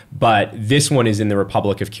Google it, but this one is in the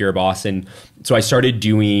Republic of Kiribati. And so I started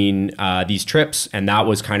doing these trips, and that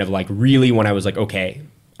was kind of like really when I was like, okay,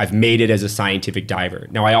 I've made it as a scientific diver.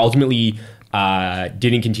 Now I ultimately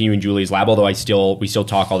didn't continue in Julia's lab, although we still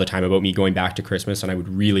talk all the time about me going back to Christmas, and I would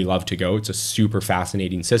really love to go. It's a super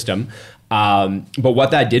fascinating system. But what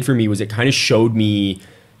that did for me was it kind of showed me,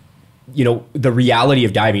 you know, the reality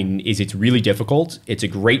of diving is it's really difficult. It's a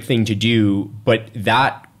great thing to do, but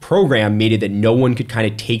that program made it that no one could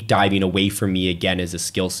kind of take diving away from me again as a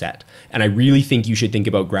skill set. And I really think you should think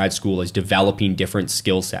about grad school as developing different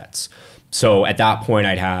skill sets. So at that point,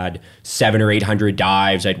 I'd had 700 or 800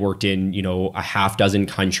 dives. I'd worked in, you know, a half dozen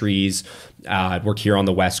countries. I'd worked here on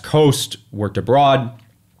the West Coast, worked abroad.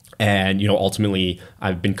 And, you know, ultimately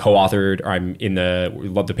I've been co-authored, or I'm in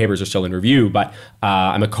the papers are still in review, but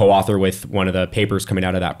I'm a co-author with one of the papers coming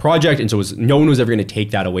out of that project. And so no one was ever going to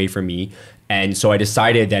take that away from me. And so I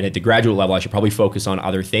decided that at the graduate level, I should probably focus on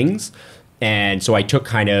other things. And so I took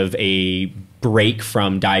kind of a break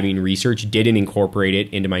from diving research, didn't incorporate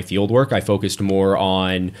it into my field work. I focused more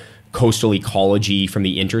on coastal ecology from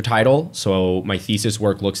the intertidal. So my thesis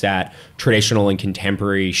work looks at traditional and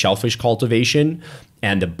contemporary shellfish cultivation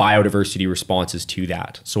and the biodiversity responses to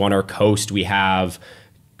that. So on our coast, we have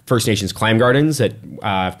First Nations clam gardens that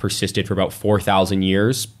have persisted for about 4,000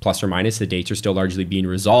 years, plus or minus. The dates are still largely being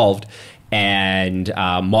resolved. And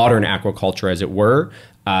modern aquaculture, as it were,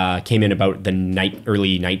 came in about the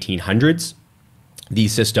early 1900s.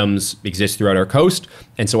 These systems exist throughout our coast.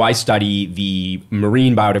 And so I study the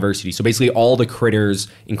marine biodiversity. So basically all the critters,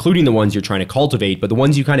 including the ones you're trying to cultivate, but the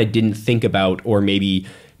ones you kind of didn't think about, or maybe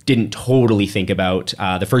didn't totally think about.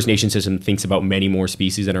 The First Nation system thinks about many more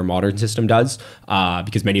species than our modern system does,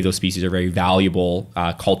 because many of those species are very valuable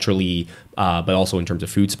culturally, but also in terms of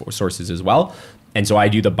food sources as well. And so I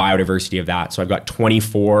do the biodiversity of that. So I've got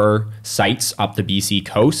 24 sites up the BC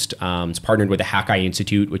coast. It's partnered with the Hakai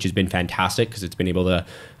Institute, which has been fantastic because it's been able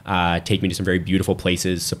to take me to some very beautiful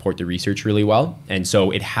places, support the research really well. And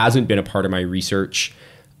so it hasn't been a part of my research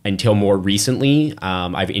until more recently.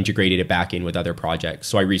 I've integrated it back in with other projects.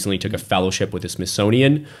 So I recently took a fellowship with the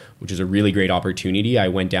Smithsonian, which is a really great opportunity. I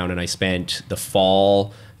went down and I spent the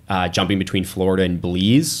fall jumping between Florida and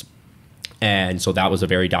Belize. And so that was a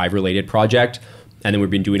very dive related project. And then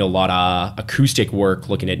we've been doing a lot of acoustic work,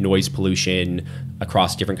 looking at noise pollution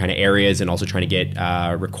across different kind of areas, and also trying to get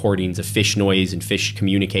recordings of fish noise and fish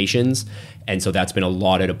communications. And so that's been a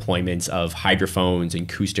lot of deployments of hydrophones and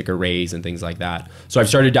acoustic arrays and things like that. So I've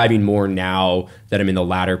started diving more now that I'm in the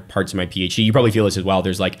latter parts of my PhD. You probably feel this as well.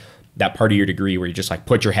 There's like that part of your degree where you just like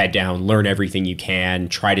put your head down, learn everything you can,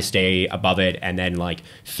 try to stay above it. And then like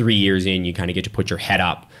 3 years in, you kind of get to put your head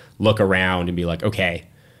up, look around and be like, okay,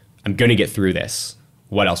 I'm going to get through this.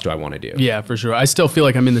 What else do I want to do? Yeah, for sure. I still feel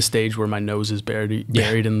like I'm in the stage where my nose is buried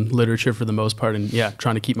in literature for the most part. And yeah,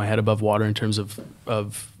 trying to keep my head above water in terms of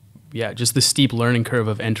just the steep learning curve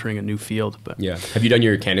of entering a new field. But yeah. Have you done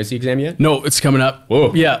your candidacy exam yet? No, it's coming up.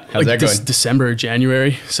 Whoa. Yeah. How's that going? December,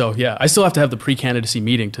 January. So yeah, I still have to have the pre-candidacy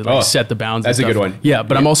meeting to like set the bounds. That's and a stuff. good one. Yeah,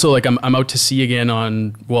 but I'm also like, I'm out to sea again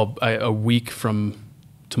on, a week from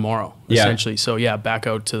tomorrow, essentially. So yeah, back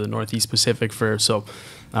out to the Northeast Pacific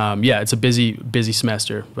it's a busy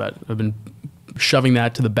semester, but I've been shoving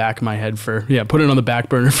that to the back of my head put it on the back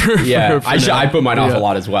burner for I put mine off a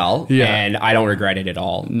lot as well, yeah, and I don't regret it at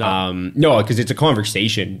all. No, because it's a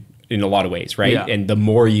conversation in a lot of ways, right? Yeah. And the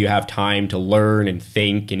more you have time to learn and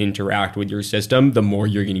think and interact with your system, the more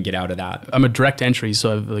you're going to get out of that. I'm a direct entry,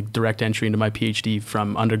 so I have like direct entry into my PhD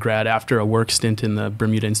from undergrad after a work stint in the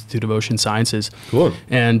Bermuda Institute of Ocean Sciences. Cool.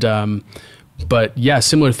 And but yeah,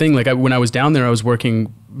 similar thing. Like when I was down there, I was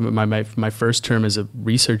working. My first term as a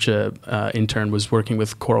research intern was working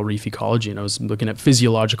with coral reef ecology, and I was looking at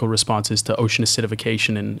physiological responses to ocean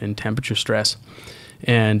acidification and temperature stress.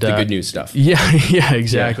 And the good news stuff. Yeah,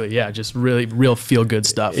 exactly. Yeah, just really real feel good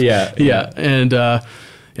stuff. Yeah.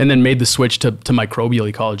 And then made the switch to microbial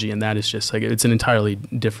ecology, and that is just like, it's an entirely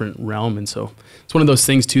different realm. And so it's one of those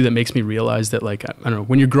things too that makes me realize that, like, I don't know,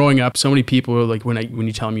 when you're growing up, so many people are like, when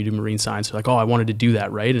you tell them you do marine science, they're like, oh, I wanted to do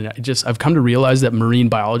that, right? And I've come to realize that marine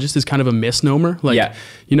biologist is kind of a misnomer. Like,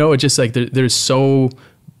 it's just like there's so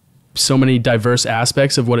many diverse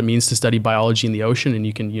aspects of what it means to study biology in the ocean, and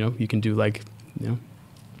you can do like,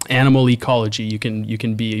 animal ecology, you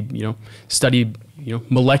can be, study,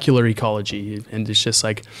 molecular ecology, and it's just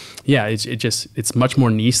like, it's much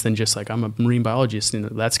more niche than just like, I'm a marine biologist, and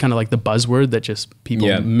that's kind of like the buzzword that just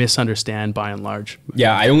people misunderstand by and large.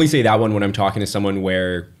 Yeah, I only say that one when I'm talking to someone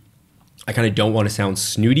where I kind of don't want to sound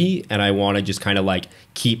snooty, and I want to just kind of like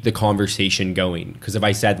keep the conversation going. Because if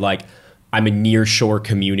I said like, I'm a nearshore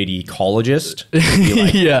community ecologist,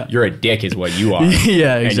 like, you're a dick is what you are.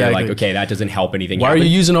 Yeah, exactly. And you're like, okay, that doesn't help anything. Why are you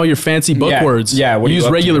using all your fancy book words? Yeah, what use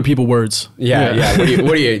regular people words. Yeah.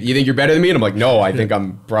 What do you think you're better than me? And I'm like, no, I think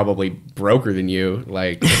I'm probably broker than you.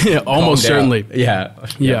 Like, almost certainly. Yeah.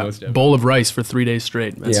 Bowl of rice for 3 days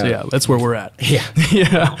straight. That's where we're at.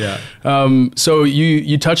 Yeah. So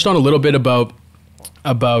you touched on a little bit about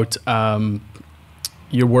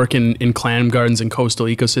your work in clam gardens and coastal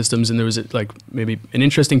ecosystems, and there was like maybe an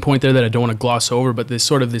interesting point there that I don't want to gloss over, but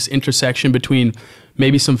this intersection between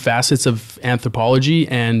maybe some facets of anthropology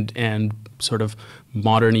and sort of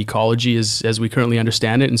modern ecology as we currently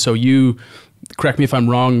understand it. And so you, correct me if I'm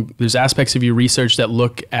wrong, there's aspects of your research that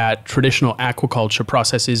look at traditional aquaculture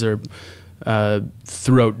processes or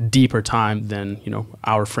throughout deeper time than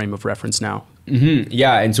our frame of reference now. Mm-hmm.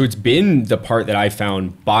 Yeah, and so it's been the part that I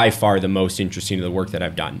found by far the most interesting of the work that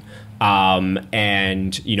I've done.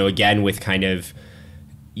 And again, with kind of,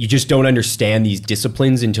 you just don't understand these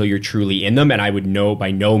disciplines until you're truly in them. And I would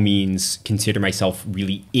by no means consider myself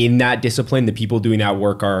really in that discipline. The people doing that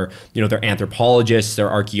work are, they're anthropologists,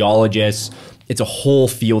 they're archaeologists. It's a whole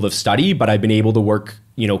field of study, but I've been able to work,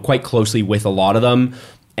 quite closely with a lot of them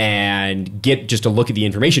and get just a look at the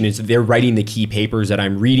information. They're writing the key papers that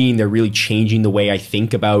I'm reading. They're really changing the way I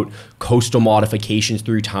think about coastal modifications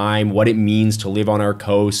through time, what it means to live on our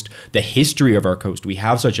coast, the history of our coast. We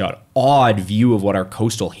have such an odd view of what our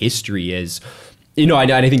coastal history is.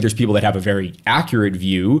 I think there's people that have a very accurate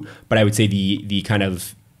view, but I would say the kind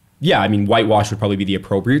of, whitewash would probably be the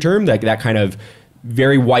appropriate term. That kind of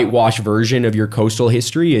very whitewashed version of your coastal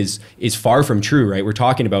history is far from true, right? We're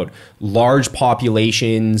talking about large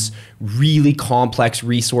populations, really complex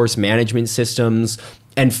resource management systems,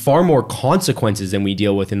 and far more consequences than we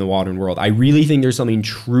deal with in the modern world. I really think there's something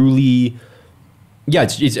truly,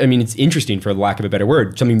 it's interesting, for the lack of a better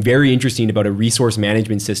word, something very interesting about a resource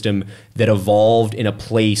management system that evolved in a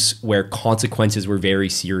place where consequences were very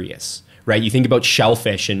serious, right? You think about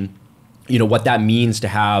shellfish and what that means to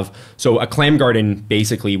have. So a clam garden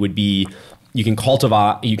basically would be, you can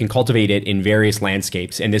cultivate it in various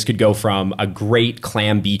landscapes. And this could go from a great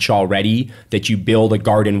clam beach already that you build a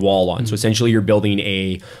garden wall on. So essentially you're building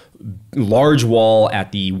a large wall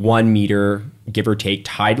at the 1 meter give or take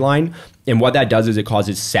tide line. And what that does is it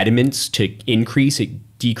causes sediments to increase. It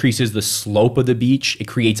decreases the slope of the beach. It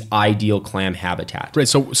creates ideal clam habitat. Right.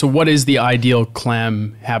 So what is the ideal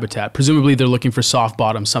clam habitat? Presumably they're looking for soft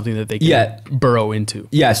bottom, something that they can burrow into.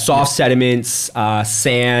 Yeah, soft sediments,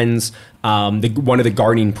 sands. One of the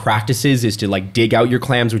gardening practices is to like dig out your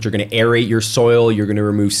clams, which are going to aerate your soil. You're going to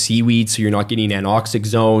remove seaweed, so you're not getting anoxic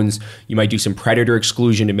zones. You might do some predator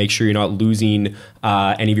exclusion to make sure you're not losing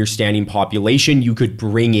any of your standing population. You could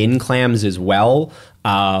bring in clams as well.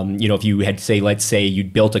 If you had let's say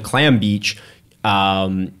you'd built a clam beach,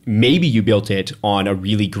 maybe you built it on a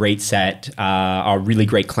really great a really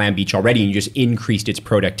great clam beach already, and you just increased its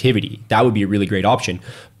productivity. That would be a really great option.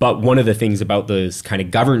 But one of the things about this kind of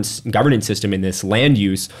governance system in this land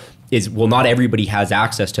use is, well, not everybody has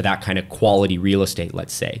access to that kind of quality real estate,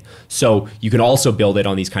 let's say. So you can also build it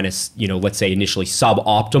on these kind of, let's say initially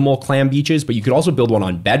suboptimal clam beaches, but you could also build one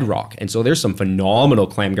on bedrock. And so there's some phenomenal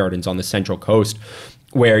clam gardens on the Central Coast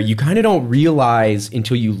where you kind of don't realize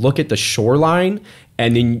until you look at the shoreline,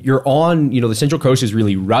 and then you're on, the Central Coast is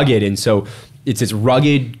really rugged. And so it's this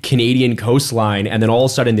rugged Canadian coastline, and then all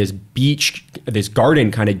of a sudden this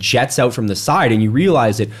garden kind of jets out from the side, and you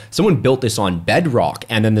realize that someone built this on bedrock,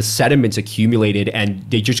 and then the sediments accumulated and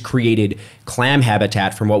they just created clam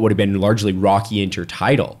habitat from what would have been largely rocky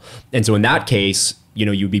intertidal. And so in that case,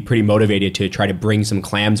 you'd be pretty motivated to try to bring some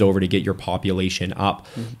clams over to get your population up.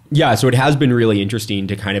 Yeah, so it has been really interesting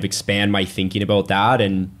to kind of expand my thinking about that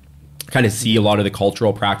and kind of see a lot of the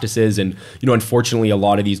cultural practices. And, unfortunately, a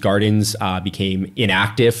lot of these gardens became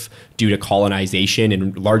inactive due to colonization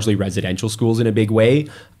and largely residential schools in a big way.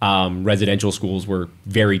 Residential schools were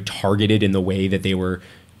very targeted in the way that they were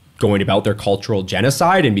going about their cultural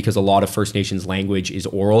genocide. And because a lot of First Nations language is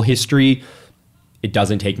oral history, it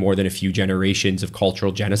doesn't take more than a few generations of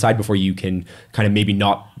cultural genocide before you can kind of maybe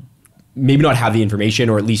not have the information,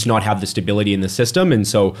 or at least not have the stability in the system. And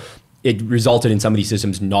so it resulted in some of these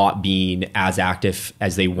systems not being as active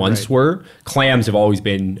as they once were. Clams have always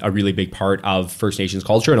been a really big part of First Nations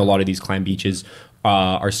culture, and a lot of these clam beaches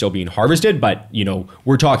are still being harvested. But,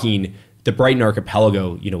 we're talking the Brighton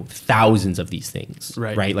Archipelago, thousands of these things,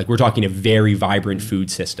 right? Like we're talking a very vibrant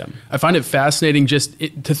food system. I find it fascinating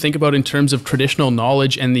to think about in terms of traditional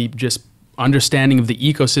knowledge and the just understanding of the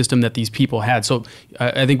ecosystem that these people had. So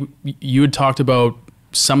I think you had talked about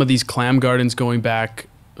some of these clam gardens going back,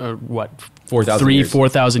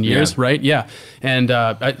 4,000 years, right? Yeah. And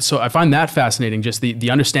so I find that fascinating, just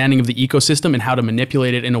the understanding of the ecosystem and how to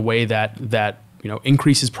manipulate it in a way that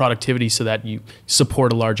increases productivity so that you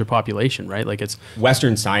support a larger population, right? Like it's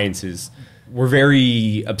Western sciences, we're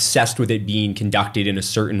very obsessed with it being conducted in a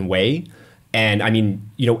certain way. And I mean,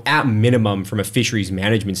 at minimum from a fisheries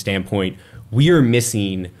management standpoint, we are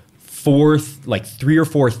missing 3,000 or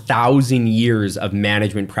 4,000 years of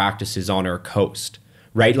management practices on our coast,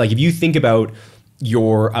 right? Like if you think about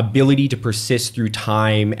your ability to persist through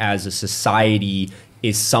time as a society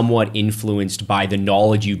is somewhat influenced by the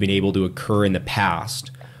knowledge you've been able to occur in the past.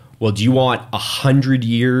 Well, do you want 100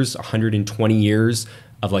 years, 120 years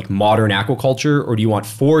of like modern aquaculture, or do you want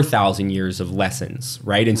 4,000 years of lessons,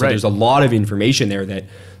 right? And so there's a lot of information there that,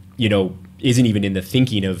 isn't even in the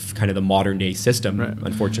thinking of kind of the modern day system,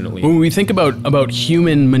 unfortunately. When we think about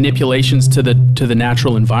human manipulations to the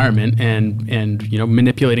natural environment and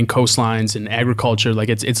manipulating coastlines and agriculture, like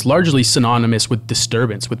it's largely synonymous with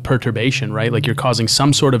disturbance, with perturbation, right? Like you're causing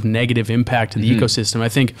some sort of negative impact to the ecosystem. I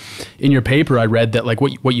think in your paper I read that like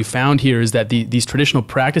what you found here is that these traditional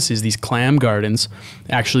practices, these clam gardens,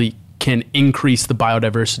 actually can increase the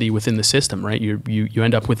biodiversity within the system, right? You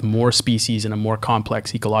end up with more species in a more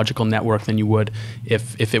complex ecological network than you would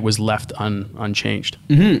if it was left unchanged.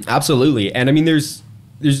 Absolutely. And I mean, there's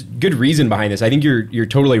good reason behind this. I think you're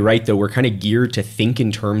totally right, though. We're kind of geared to think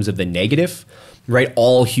in terms of the negative, right?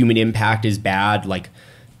 All human impact is bad. Like,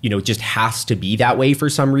 it just has to be that way for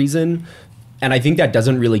some reason. And I think that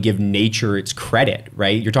doesn't really give nature its credit,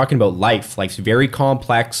 right? You're talking about life. Life's very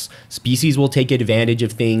complex. Species will take advantage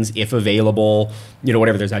of things if available.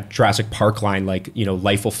 Whatever. There's that Jurassic Park line, like,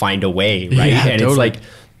 life will find a way, right? Yeah, and totally. It's like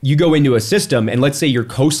you go into a system, and let's say your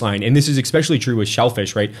coastline, and this is especially true with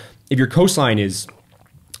shellfish, right? If your coastline is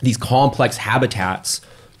these complex habitats,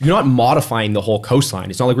 you're not modifying the whole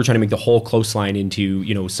coastline. It's not like we're trying to make the whole coastline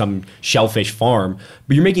into, some shellfish farm,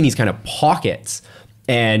 but you're making these kind of pockets.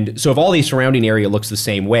 And so if all the surrounding area looks the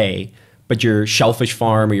same way, but your shellfish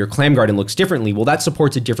farm or your clam garden looks differently, well, that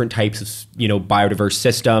supports a different types of, biodiverse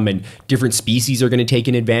system, and different species are going to take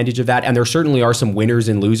an advantage of that. And there certainly are some winners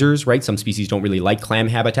and losers, right? Some species don't really like clam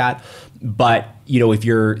habitat. But, if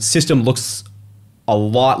your system looks a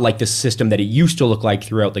lot like the system that it used to look like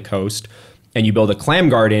throughout the coast, and you build a clam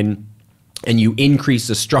garden, and you increase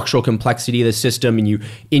the structural complexity of the system, and you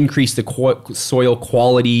increase the soil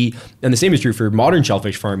quality. And the same is true for modern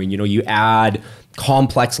shellfish farming. You add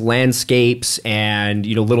complex landscapes and,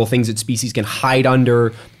 little things that species can hide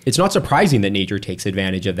under. It's not surprising that nature takes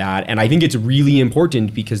advantage of that. And I think it's really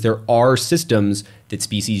important because there are systems that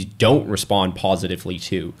species don't respond positively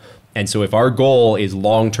to. And so if our goal is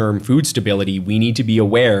long-term food stability, we need to be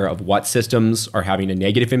aware of what systems are having a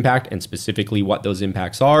negative impact and specifically what those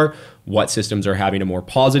impacts are, what systems are having a more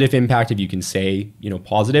positive impact, if you can say,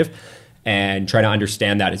 positive, and try to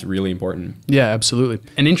understand that is really important. Yeah, absolutely.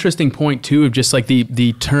 An interesting point too of just like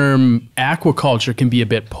the term aquaculture can be a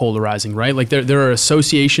bit polarizing, right? Like there are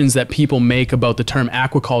associations that people make about the term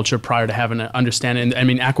aquaculture prior to having an understanding. And I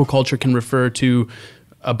mean, aquaculture can refer to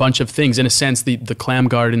a bunch of things. In a sense, the clam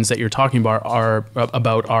gardens that you're talking about are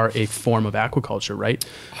a form of aquaculture, right?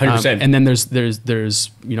 100%. And then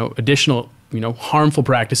there's additional harmful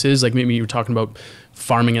practices, like maybe you were talking about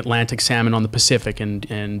farming Atlantic salmon on the Pacific and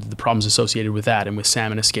the problems associated with that and with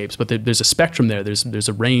salmon escapes. But there's a spectrum there. There's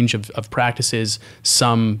a range of practices,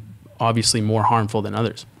 some obviously more harmful than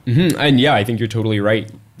others. Mm-hmm. And yeah, I think you're totally right.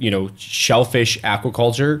 Shellfish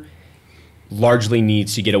aquaculture largely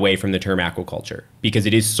needs to get away from the term aquaculture because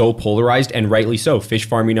it is so polarized, and rightly so. Fish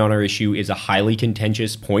farming on our issue is a highly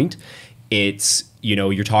contentious point. It's,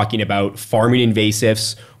 you're talking about farming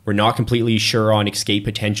invasives. We're not completely sure on escape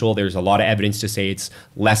potential. There's a lot of evidence to say it's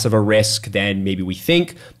less of a risk than maybe we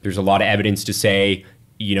think. There's a lot of evidence to say,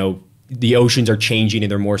 the oceans are changing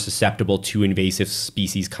and they're more susceptible to invasive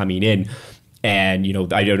species coming in. And,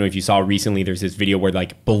 I don't know if you saw recently, there's this video where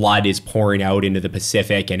like blood is pouring out into the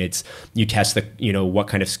Pacific, and you test what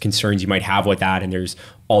kind of concerns you might have with that. And there's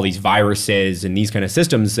all these viruses and these kind of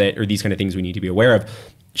systems or these kind of things we need to be aware of.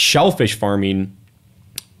 Shellfish farming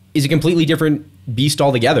is a completely different beast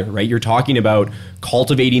altogether, right? You're talking about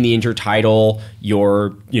cultivating the intertidal.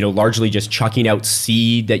 You're, largely just chucking out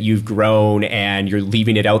seed that you've grown and you're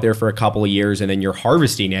leaving it out there for a couple of years and then you're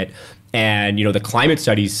harvesting it. And, the climate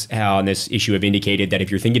studies on this issue have indicated that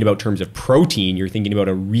if you're thinking about terms of protein, you're thinking about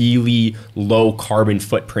a really low carbon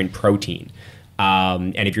footprint protein.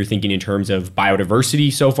 And if you're thinking in terms of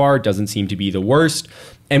biodiversity so far, it doesn't seem to be the worst.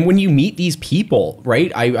 And when you meet these people,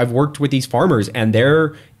 right, I've worked with these farmers and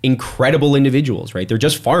they're incredible individuals, right? They're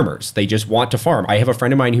just farmers. They just want to farm. I have a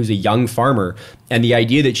friend of mine who's a young farmer, and the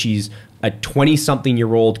idea that she's a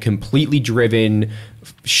 20-something-year-old, completely driven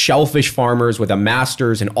shellfish farmers with a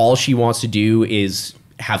master's, and all she wants to do is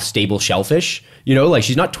have stable shellfish. Like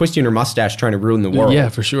she's not twisting her mustache trying to ruin the world. Yeah,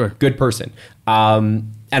 for sure. Good person.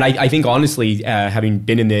 And I think honestly, having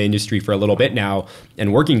been in the industry for a little bit now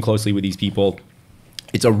and working closely with these people,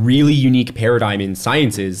 it's a really unique paradigm in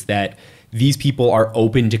sciences that these people are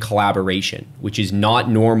open to collaboration, which is not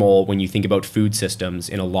normal when you think about food systems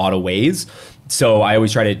in a lot of ways. So I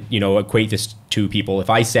always try to, equate this to people. If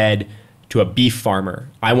I said to a beef farmer,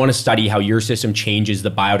 I want to study how your system changes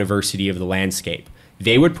the biodiversity of the landscape,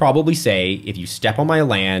 they would probably say, if you step on my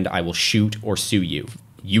land, I will shoot or sue you.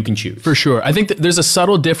 You can choose. For sure. I think that there's a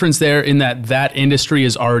subtle difference there in that industry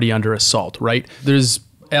is already under assault, right? There's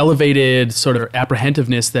elevated sort of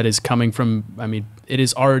apprehentiveness that is coming from, it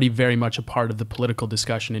is already very much a part of the political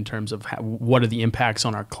discussion in terms of what are the impacts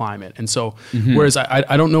on our climate. And so, whereas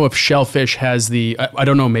I don't know if shellfish has I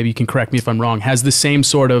don't know, maybe you can correct me if I'm wrong, has the same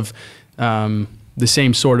sort of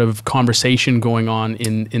conversation going on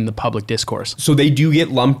in the public discourse. So they do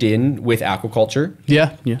get lumped in with aquaculture.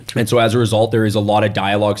 Yeah, true. And so as a result, there is a lot of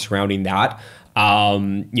dialogue surrounding that.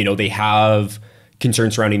 They have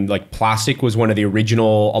concerns surrounding like plastic was a lot of the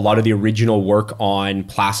original work on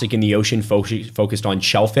plastic in the ocean focused on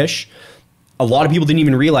shellfish. A lot of people didn't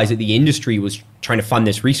even realize that the industry was trying to fund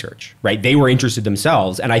this research, right? They were interested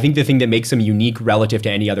themselves. And I think the thing that makes them unique relative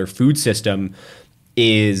to any other food system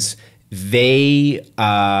is they're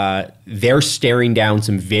staring down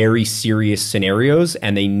some very serious scenarios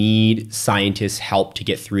and they need scientists' help to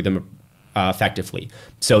get through them effectively.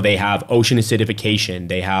 So they have ocean acidification,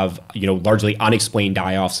 they have largely unexplained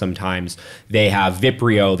die-offs sometimes, they have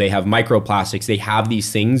Vibrio, they have microplastics, they have these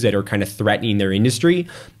things that are kind of threatening their industry,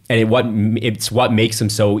 and it's what makes them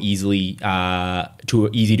so easy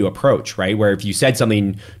to approach, right? Where if you said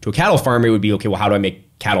something to a cattle farmer, it would be, okay, well, how do I make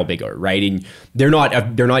cattle bigger, right? And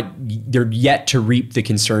they're yet to reap the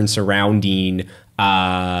concern surrounding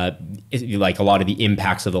like a lot of the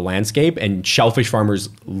impacts of the landscape, and shellfish farmers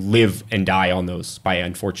live and die on those by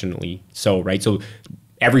unfortunately so, right? So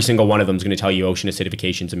every single one of them is going to tell you ocean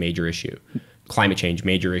acidification is a major issue, climate change,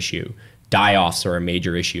 major issue, die-offs are a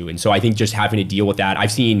major issue. And so I think just having to deal with that,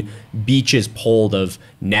 I've seen beaches pulled of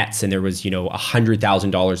nets and there was,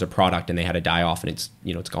 $100,000 of product and they had a die-off and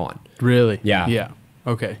it's gone. Really? Yeah. Yeah.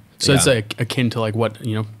 Okay. So it's like akin to like what,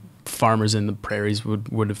 farmers in the prairies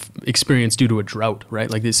would have experienced due to a drought, right?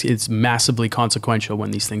 Like this, it's massively consequential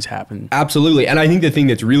when these things happen. Absolutely. And I think the thing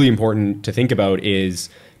that's really important to think about is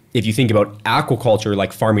if you think about aquaculture,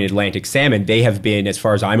 like farming Atlantic salmon, they have been, as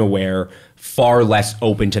far as I'm aware, far less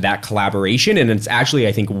open to that collaboration. And it's actually,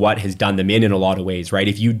 I think, what has done them in a lot of ways, right?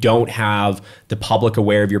 If you don't have the public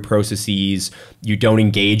aware of your processes, you don't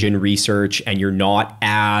engage in research, and you're not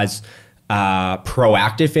as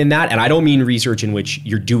proactive in that. And I don't mean research in which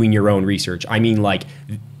you're doing your own research. I mean like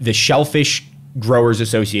the Shellfish Growers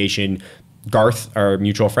Association, Garth, our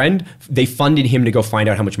mutual friend, they funded him to go find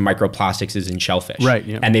out how much microplastics is in shellfish. Right.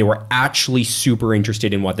 Yeah. And they were actually super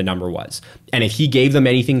interested in what the number was. And if he gave them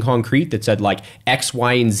anything concrete that said like X,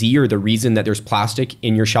 Y, and Z are the reason that there's plastic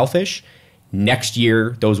in your shellfish, next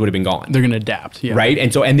year those would have been gone. They're going to adapt. Yeah. Right.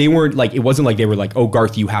 And they weren't like, it wasn't like they were like, oh,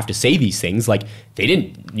 Garth, you have to say these things. Like they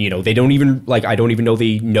didn't, they don't even like, I don't even know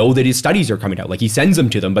they know that his studies are coming out. Like he sends them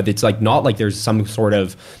to them, but it's like not like there's some sort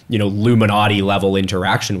of, Illuminati level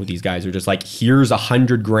interaction with these guys. They're just like, here's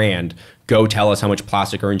 $100,000. Go tell us how much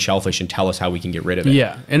plastic are in shellfish and tell us how we can get rid of it.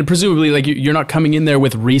 Yeah. And presumably like you're not coming in there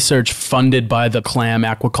with research funded by the Clam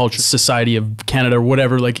Aquaculture Society of Canada or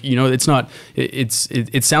whatever. Like, it's not,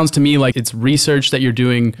 it sounds to me like it's research that you're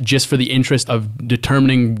doing just for the interest of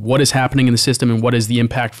determining what is happening in the system and what is the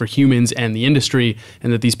impact for humans and the industry,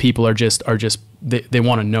 and that these people are just they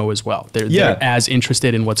want to know as well. They're as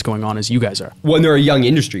interested in what's going on as you guys are. Well, and they're a young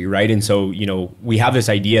industry, right? And so, we have this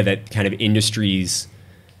idea that kind of industry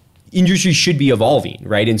should be evolving,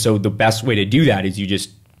 right? And so the best way to do that is you just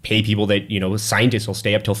pay people that, scientists will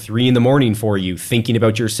stay up till 3 a.m. for you thinking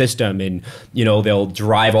about your system, and, they'll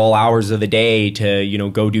drive all hours of the day to,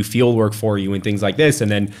 go do field work for you and things like this. And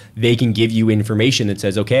then they can give you information that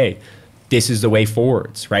says, okay, this is the way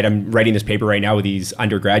forwards, right? I'm writing this paper right now with these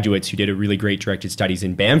undergraduates who did a really great directed studies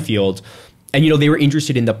in Bamfield. And, they were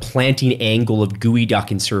interested in the planting angle of gooey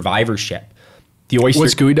duck and survivorship. The oyster,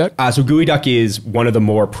 what's gooey duck? So gooey duck is one of the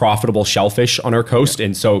more profitable shellfish on our coast.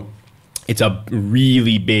 And so it's a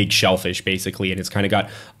really big shellfish, basically. And it's kind of got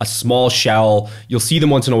a small shell. You'll see them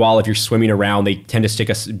once in a while if you're swimming around. They tend to stick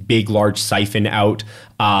a big, large siphon out.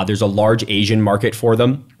 There's a large Asian market for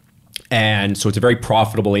them. And so it's a very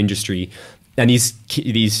profitable industry. And these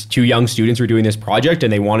two young students were doing this project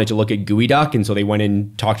and they wanted to look at gooey duck. And so they went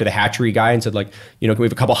and talked to the hatchery guy and said like, can we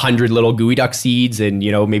have a couple hundred little gooey duck seeds and,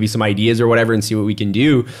 maybe some ideas or whatever and see what we can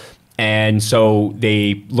do. And so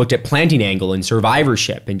they looked at planting angle and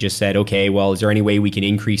survivorship and just said, okay, well, is there any way we can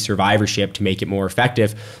increase survivorship to make it more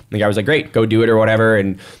effective? And the guy was like, great, go do it or whatever.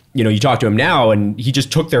 And, you talk to him now and he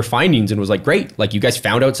just took their findings and was like, great, like you guys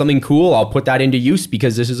found out something cool. I'll put that into use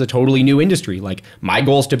because this is a totally new industry. Like my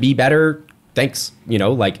goal is to be better. Thanks.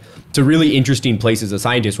 It's a really interesting place as a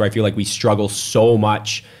scientist where I feel like we struggle so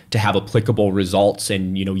much to have applicable results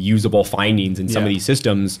and, usable findings in some of these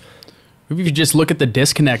systems. Maybe if you just look at the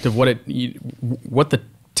disconnect of what the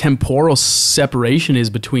temporal separation is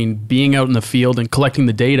between being out in the field and collecting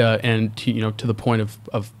the data and, to the point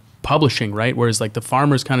of publishing, right? Whereas like the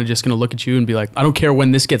farmer's kind of just going to look at you and be like, I don't care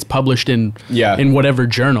when this gets published in whatever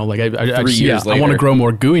journal. Like I 3 years later. I want to grow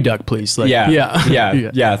more gooey duck, please. Like,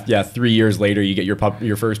 3 years later, you get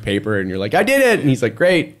your first paper and you're like, I did it. And he's like,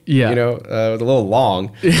 great. Yeah. It was a little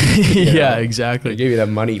long. Yeah, exactly. I gave you that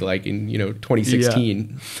money like in,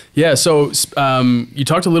 2016. Yeah. So you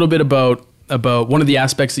talked a little bit about one of the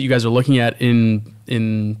aspects that you guys are looking at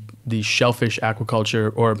in the shellfish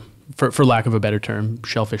aquaculture, or for lack of a better term,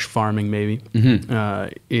 shellfish farming maybe,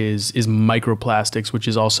 is microplastics, which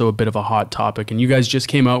is also a bit of a hot topic. And you guys just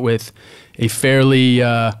came out with a fairly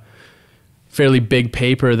big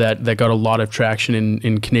paper that got a lot of traction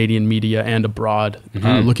in Canadian media and abroad,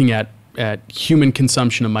 looking at human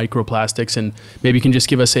consumption of microplastics. And maybe you can just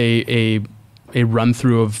give us a run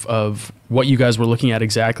through of what you guys were looking at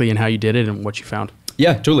exactly and how you did it and what you found.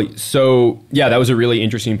 Yeah, totally. So yeah, that was a really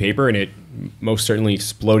interesting paper and it most certainly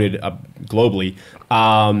exploded globally.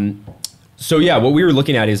 So yeah, what we were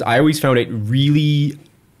looking at is I always found it really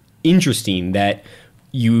interesting that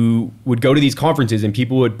you would go to these conferences and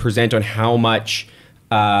people would present on how much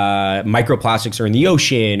microplastics are in the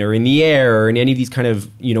ocean or in the air or in any of these kind of,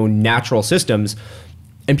 natural systems.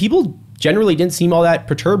 And people generally didn't seem all that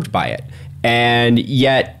perturbed by it. And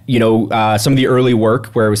yet, some of the early work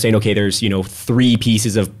where it was saying, okay, there's, 3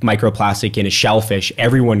 pieces of microplastic in a shellfish,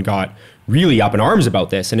 everyone got really up in arms about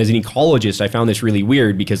this. And as an ecologist, I found this really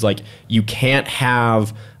weird because like you can't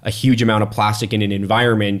have a huge amount of plastic in an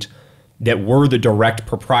environment that we're the direct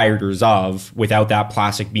proprietors of without that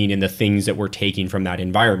plastic being in the things that we're taking from that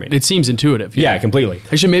environment. It seems intuitive. Yeah, completely.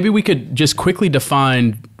 Actually, maybe we could just quickly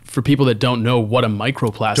define for people that don't know what a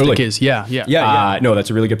microplastic is. Yeah. No, that's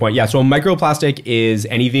a really good point. Yeah, so a microplastic is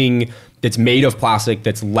anything that's made of plastic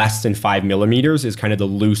that's less than 5 millimeters is kind of the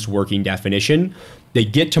loose working definition. They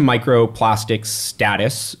get to microplastic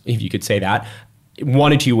status, if you could say that,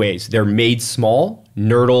 one of two ways. They're made small,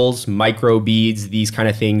 nurdles, microbeads, these kind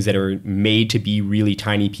of things that are made to be really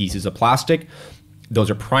tiny pieces of plastic. Those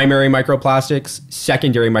are primary microplastics.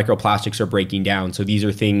 Secondary microplastics are breaking down. So these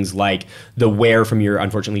are things like the wear from your,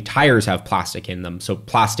 unfortunately, tires have plastic in them. So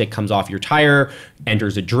plastic comes off your tire,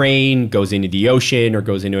 enters a drain, goes into the ocean, or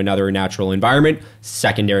goes into another natural environment.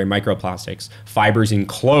 Secondary microplastics. Fibers in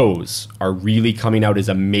clothes are really coming out as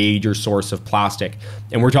a major source of plastic.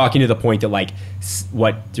 And we're talking to the point that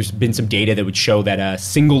there's been some data that would show that a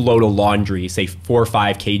single load of laundry, say 4 or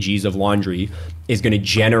 5 kgs of laundry, is going to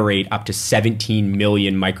generate up to 17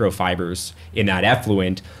 million microfibers in that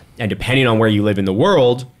effluent. And depending on where you live in the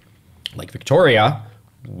world, like Victoria,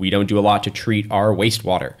 we don't do a lot to treat our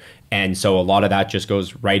wastewater. And so a lot of that just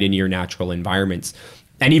goes right into your natural environments.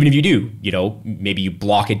 And even if you do, maybe you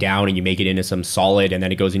block it down and you make it into some solid and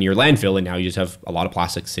then it goes into your landfill and now you just have a lot of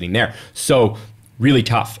plastic sitting there. So really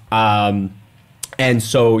tough. And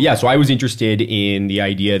so I was interested in the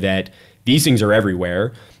idea that these things are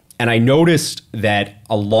everywhere. And I noticed that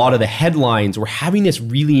a lot of the headlines were having this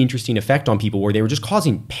really interesting effect on people where they were just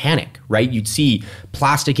causing panic, right? You'd see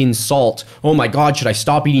plastic in salt. Oh my God, should I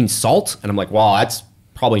stop eating salt? And I'm like, well, that's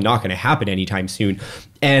probably not going to happen anytime soon.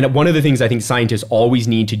 And one of the things I think scientists always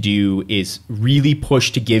need to do is really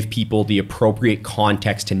push to give people the appropriate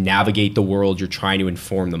context to navigate the world you're trying to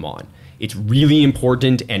inform them on. It's really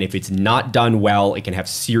important. And if it's not done well, it can have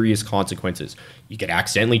serious consequences. You could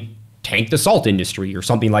accidentally tank the salt industry or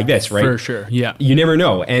something like this, right? For sure, yeah. You never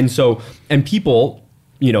know. And people,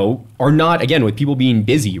 are not, again, with people being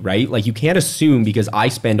busy, right? Like you can't assume because I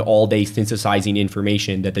spend all day synthesizing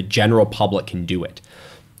information that the general public can do it.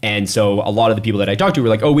 And so a lot of the people that I talked to were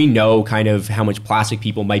like, oh, we know kind of how much plastic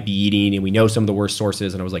people might be eating and we know some of the worst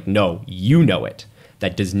sources. And I was like, no, you know it.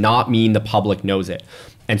 That does not mean the public knows it.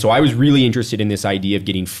 And so I was really interested in this idea of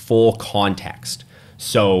getting full context.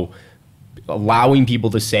 So allowing people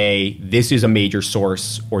to say this is a major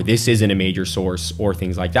source or this isn't a major source or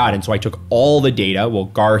things like that. And so I took all the data. Well,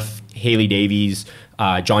 Garth, Haley Davies,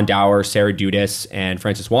 John Dower, Sarah Dudas, and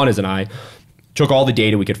Francis Juanes and I took all the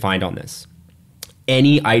data we could find on this.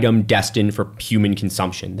 Any item destined for human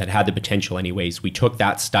consumption that had the potential anyways, we took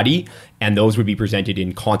that study and those would be presented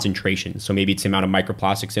in concentration. So maybe it's the amount of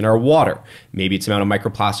microplastics in our water. Maybe it's the amount of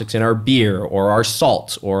microplastics in our beer or our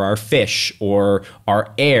salt or our fish or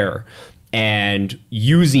our air. And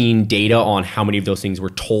using data on how many of those things we're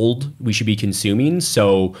told we should be consuming.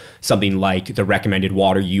 So something like the recommended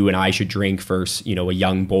water you and I should drink versus, a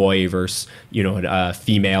young boy versus, a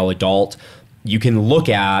female adult. You can look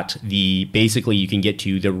at you can get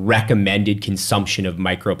to the recommended consumption of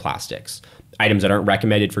microplastics. Items that aren't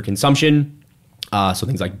recommended for consumption. So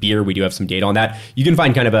things like beer, we do have some data on that. You can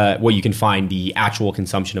find you can find the actual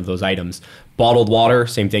consumption of those items. Bottled water,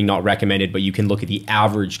 same thing, not recommended, but you can look at the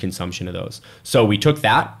average consumption of those. So we took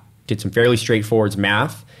that, did some fairly straightforward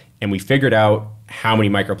math, and we figured out how many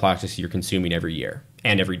microplastics you're consuming every year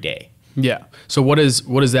and every day. Yeah. So what does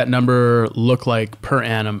that number look like per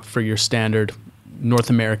annum for your standard North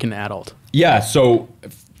American adult? Yeah. So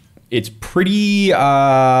it's pretty,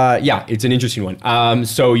 it's an interesting one.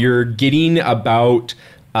 So you're getting about,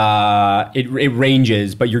 it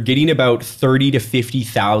ranges, but you're getting about 30 to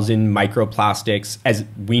 50,000 microplastics. As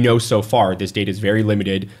we know so far, this data is very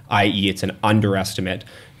limited, i.e. it's an underestimate.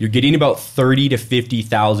 You're getting about 30 to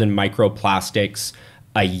 50,000 microplastics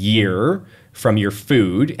a year from your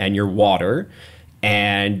food and your water.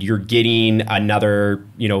 And you're getting another,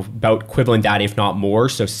 about equivalent that, if not more,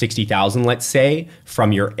 so 60,000, let's say,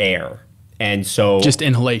 from your air. And so just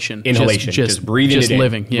inhalation, just breathing it in.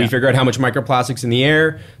 Living. Yeah. We figure out how much microplastics in the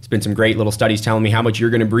air. It's been some great little studies telling me how much you're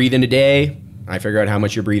going to breathe in a day. I figure out how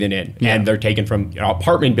much you're breathing in. Yeah. And they're taken from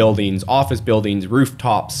apartment buildings, office buildings,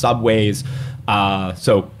 rooftops, subways. And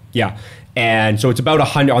so it's about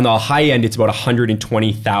 100, on the high end, it's about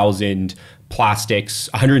 120,000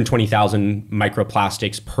 plastics, 120,000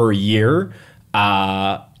 microplastics per year.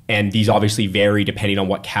 And these obviously vary depending on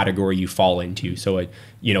what category you fall into. So,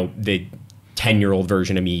 the 10-year-old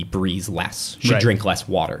version of me breathes less, should drink less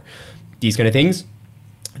water, these kind of things.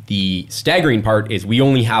 The staggering part is we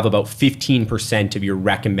only have about 15% of your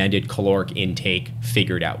recommended caloric intake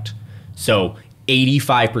figured out. So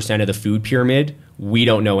 85% of the food pyramid we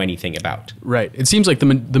don't know anything about. Right. It seems like the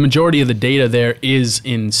majority of the data there is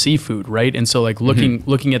in seafood, right? And so like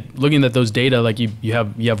looking at those data, like you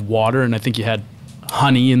have water, and I think you had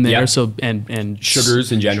honey in there, Yeah. so and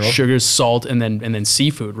Sugars in general. sugars, salt, and then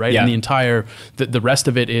seafood, right? Yeah. And the entire the rest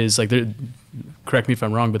of it is like correct me if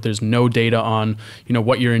I'm wrong, but there's no data on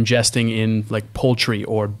what you're ingesting in like poultry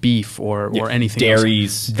or beef or anything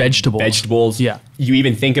dairies, else. Vegetables. Yeah. You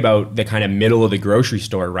even think about the kind of middle of the grocery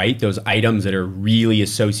store, right? Those items that are really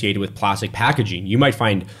associated with plastic packaging. You might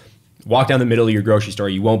walk down the middle of your grocery store,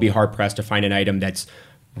 you won't be hard pressed to find an item that's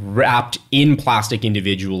wrapped in plastic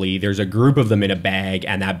individually. There's a group of them in a bag,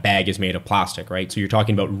 and that bag is made of plastic, right? So you're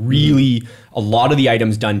talking about really a lot of the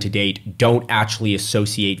items done to date don't actually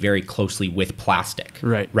associate very closely with plastic,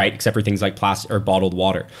 right? Except for things like plastic or bottled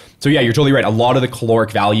water. So yeah, you're totally right. A lot of the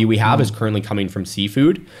caloric value we have is currently coming from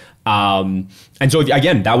seafood. And so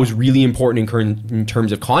again, that was really important in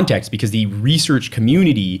terms of context, because the research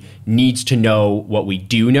community needs to know what we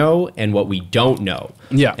do know and what we don't know.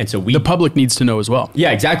 Yeah. And so the public needs to know as well.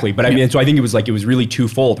 Yeah, exactly. But I mean, so I think it was really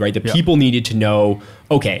twofold, right? The people needed to know,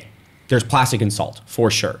 okay, there's plastic and salt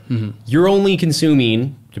for sure. You're only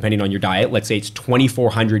consuming, depending on your diet, let's say it's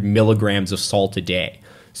 2,400 milligrams of salt a day.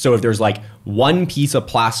 So if there's like one piece of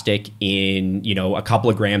plastic in, a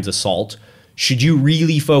couple of grams of salt, should you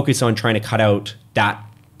really focus on trying to cut out that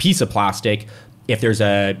piece of plastic if there's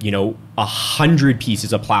 100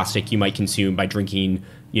 pieces of plastic you might consume by drinking,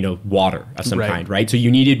 water of some kind, right? So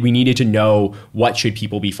we needed to know what should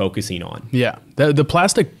people be focusing on. Yeah. The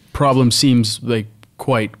plastic problem seems like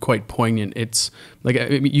quite poignant. It's like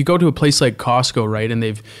you go to a place like Costco, right? And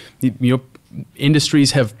they've,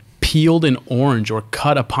 industries have peeled an orange or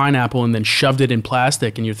cut a pineapple and then shoved it in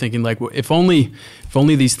plastic, and you're thinking like, well, if only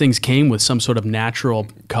these things came with some sort of natural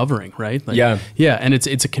covering, right? Like, yeah, and it's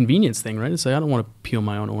a convenience thing, right? It's like, I don't want to peel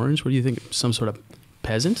my own orange. What do you think? Some sort of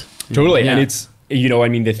peasant? Totally. Yeah. And it's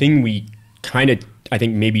the thing we kind of, I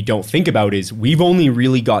think, maybe don't think about is we've only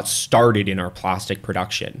really got started in our plastic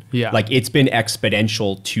production. Yeah, like it's been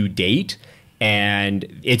exponential to date, and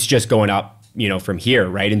it's just going up, from here,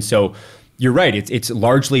 right? And so you're right. It's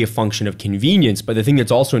largely a function of convenience, but the thing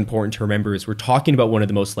that's also important to remember is we're talking about one of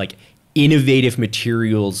the most like innovative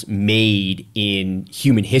materials made in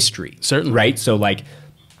human history. Certainly. Right? So like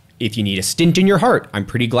if you need a stint in your heart, I'm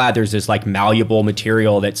pretty glad there's this like malleable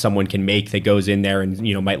material that someone can make that goes in there and,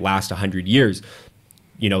 might last 100 years.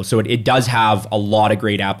 So it does have a lot of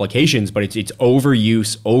great applications, but it's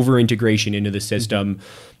overuse, over integration into the system.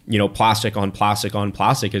 Plastic on plastic on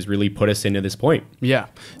plastic has really put us into this point. Yeah.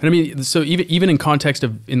 And I mean, so even in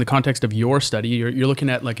the context of your study, you're looking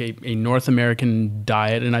at like a North American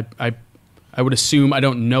diet. And I would assume, I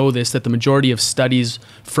don't know this, that the majority of studies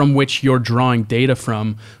from which you're drawing data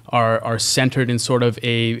from are centered in sort of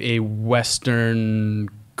a Western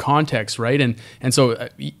context, right? And so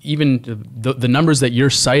even the numbers that you're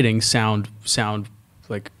citing sound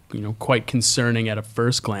like, quite concerning at a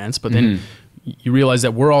first glance, but then you realize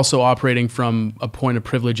that we're also operating from a point of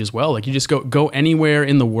privilege as well. Like you just go anywhere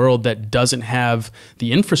in the world that doesn't have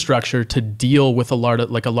the infrastructure to deal with a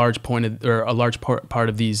large part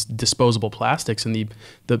of these disposable plastics, and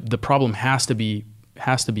the problem has to be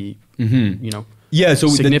so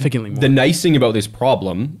significantly more. The nice thing about this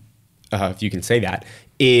problem, if you can say that,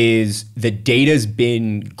 is the data's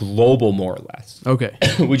been global more or less. Okay.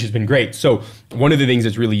 Which has been great. So one of the things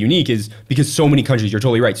that's really unique is because so many countries, you're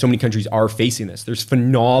totally right, so many countries are facing this. There's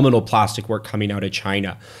phenomenal plastic work coming out of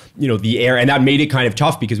China. The air, and that made it kind of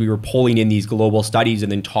tough because we were pulling in these global studies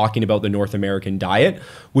and then talking about the North American diet,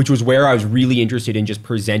 which was where I was really interested in just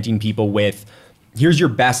presenting people with, here's your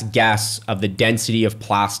best guess of the density of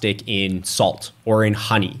plastic in salt or in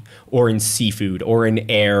honey or in seafood or in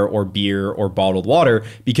air or beer or bottled water,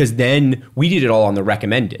 because then we did it all on the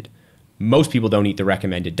recommended. Most people don't eat the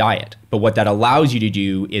recommended diet. But what that allows you to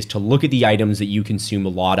do is to look at the items that you consume a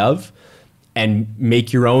lot of and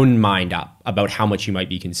make your own mind up about how much you might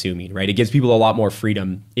be consuming, right? It gives people a lot more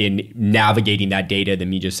freedom in navigating that data than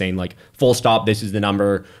me just saying like, full stop, this is the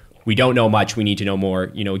number. We don't know much, we need to know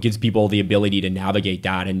more. It gives people the ability to navigate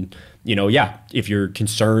that. And, if you're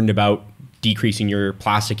concerned about decreasing your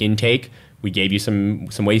plastic intake, we gave you some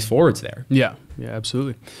ways forwards there. Yeah,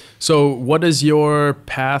 absolutely. So what does your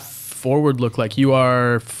path forward look like? You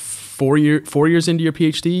are 4 years into your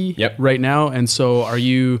PhD right now. And so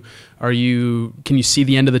can you see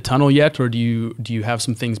the end of the tunnel yet? Or do you have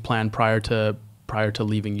some things planned prior to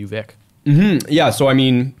leaving UVic? Yeah. So, I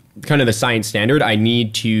mean, kind of the science standard, I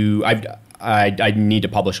need to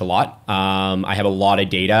publish a lot. I have a lot of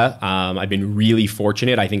data. I've been really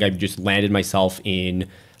fortunate. I think I've just landed myself in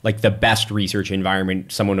like the best research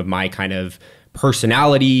environment someone of my kind of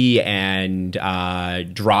personality and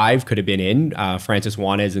drive could have been in. Francis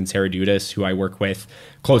Juanez and Sarah Dudas, who I work with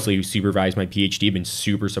closely, who supervise my PhD, have been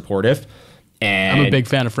super supportive. And I'm a big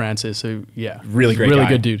fan of Francis. So yeah, really great really guy.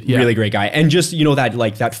 good dude. Yeah. Really great guy. And just,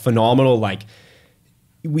 that phenomenal,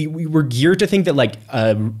 we were geared to think that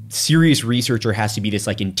a serious researcher has to be this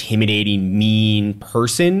intimidating, mean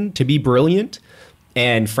person to be brilliant.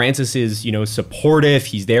 And Francis is, supportive.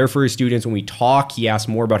 He's there for his students when we talk. He asks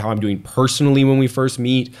more about how I'm doing personally when we first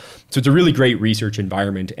meet. So it's a really great research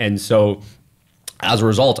environment. And so as a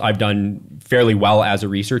result, I've done fairly well as a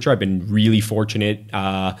researcher. I've been really fortunate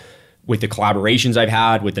with the collaborations I've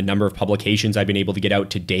had, with the number of publications I've been able to get out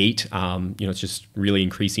to date. It's just really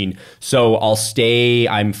increasing. So I'll stay,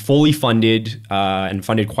 I'm fully funded and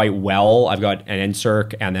funded quite well. I've got an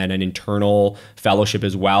NSERC and then an internal fellowship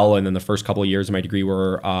as well. And then the first couple of years of my degree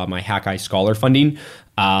were my Hakai Scholar funding.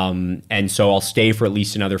 And so I'll stay for at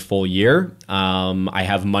least another full year. I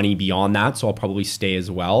have money beyond that, so I'll probably stay as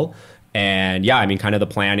well. And yeah, kind of the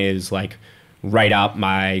plan is write up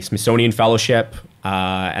my Smithsonian fellowship,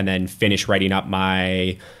 and then finish writing up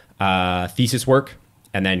my thesis work,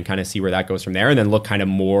 and then kind of see where that goes from there, and then look kind of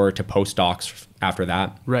more to postdocs after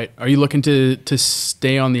that. Right. Are you looking to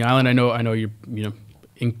stay on the island? I know you're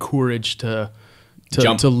encouraged to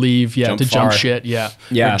leave, jump shit,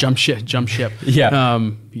 or jump ship,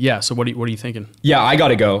 So what are you thinking? Yeah, I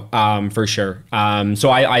gotta go for sure. So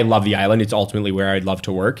I love the island. It's ultimately where I'd love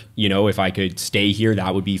to work. If I could stay here,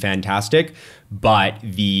 that would be fantastic. But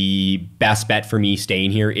the best bet for me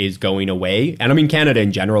staying here is going away. And Canada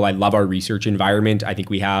in general. I love our research environment. I think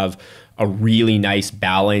we have a really nice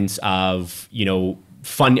balance of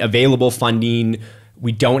available funding.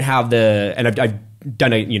 We don't have and I've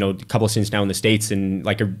done a couple of stints now in the States, and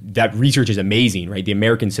that research is amazing, right? The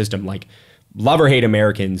American system, love or hate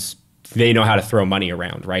Americans, they know how to throw money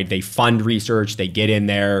around, right? They fund research, they get in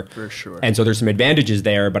there. For sure. And so there's some advantages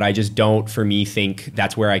there, but I just don't, for me, think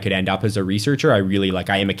that's where I could end up as a researcher. I really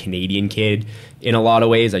I am a Canadian kid in a lot of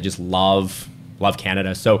ways. I just love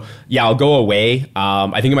Canada. So yeah, I'll go away.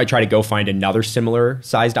 I think I might try to go find another similar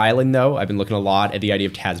sized island though. I've been looking a lot at the idea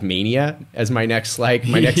of Tasmania as my next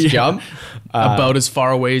jump. About as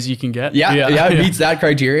far away as you can get. It meets that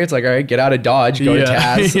criteria. It's all right, get out of Dodge, go to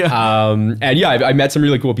Tas. I met some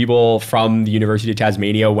really cool people from the University of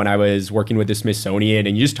Tasmania when I was working with the Smithsonian,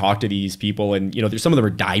 and you just talk to these people, and there's some of them are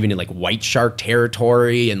diving in white shark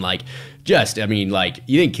territory, and you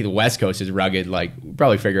think the West Coast is rugged,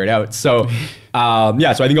 probably figure it out. So, so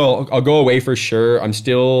I think I'll go away for sure. I'm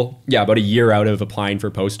still, about a year out of applying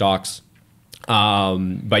for postdocs.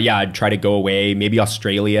 But yeah, I'd try to go away, maybe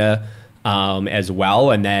Australia, as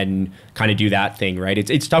well, and then kind of do that thing, right?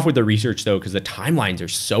 It's tough with the research though, because the timelines are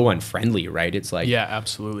so unfriendly, right? It's yeah,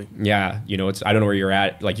 absolutely. Yeah, I don't know where you're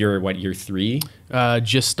at. You're what, year 3?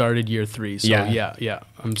 Just started year 3. So yeah.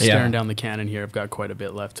 I'm staring down the cannon here. I've got quite a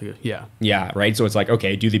bit left to. Yeah, right. So it's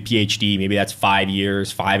okay, do the PhD. Maybe that's 5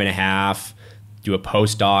 years, 5.5. Do a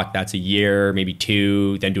postdoc. That's a year, maybe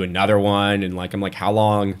 2. Then do another one, and I'm how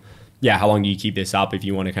long? Yeah, how long do you keep this up if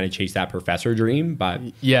you want to kind of chase that professor dream? But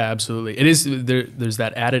yeah, absolutely. It is there's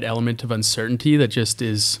that added element of uncertainty that just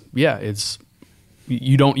is it's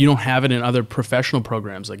you don't have it in other professional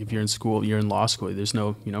programs. If you're in school, you're in law school, there's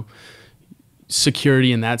no,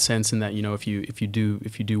 security in that sense, and that if you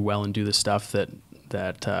do well and do the stuff that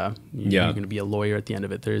you're going to be a lawyer at the end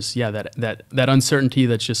of it. There's that uncertainty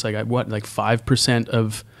that's just 5%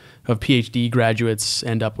 of PhD graduates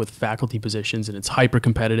end up with faculty positions, and it's hyper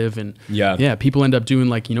competitive, and people end up doing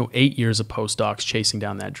 8 years of postdocs chasing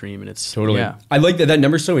down that dream, and it's totally. I like that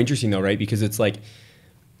number's so interesting though, right? Because it's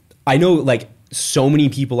I know so many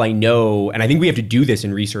people I know, and I think we have to do this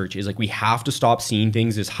in research, is we have to stop seeing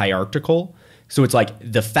things as hierarchical. So it's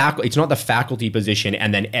it's not the faculty position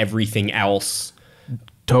and then everything else.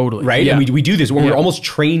 Totally. Right? Yeah. And we do this when we're almost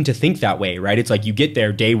trained to think that way, right? It's you get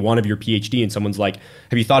there day 1 of your PhD and someone's have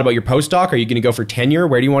you thought about your postdoc? Are you going to go for tenure?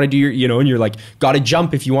 Where do you want to do your, and you're got to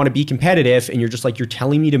jump if you want to be competitive. And you're just you're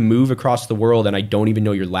telling me to move across the world and I don't even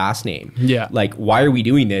know your last name. Yeah. Why are we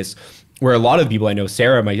doing this? Where a lot of people I know,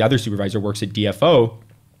 Sarah, my other supervisor, works at DFO,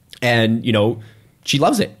 and, she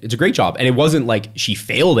loves it. It's a great job. And it wasn't she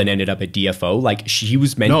failed and ended up at DFO. She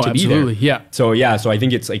was meant to be there. Yeah. So I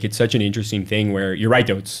think it's it's such an interesting thing where you're right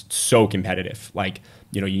though, it's so competitive.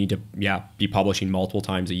 You need to be publishing multiple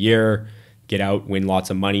times a year, get out, win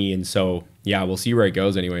lots of money. And so we'll see where it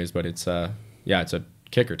goes anyways, but it's a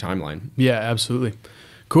kicker timeline. Yeah, absolutely.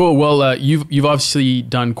 Cool. Well, you've obviously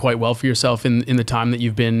done quite well for yourself in the time that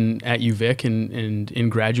you've been at UVic and in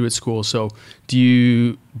graduate school. So do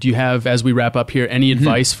you have, as we wrap up here, any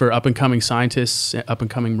advice for up and coming scientists, up and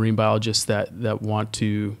coming marine biologists that want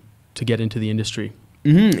to get into the industry?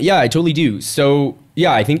 Yeah, I totally do. So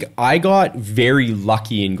yeah, I think I got very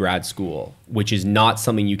lucky in grad school, which is not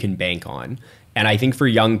something you can bank on. And I think for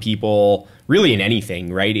young people, really in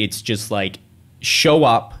anything, right? It's just like show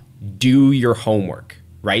up, do your homework,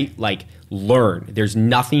 right? Like learn. There's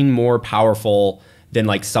nothing more powerful than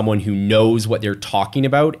like someone who knows what they're talking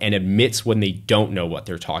about and admits when they don't know what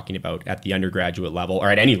they're talking about at the undergraduate level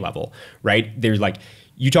or at any level, right? There's like,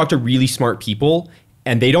 you talk to really smart people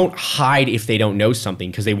and they don't hide if they don't know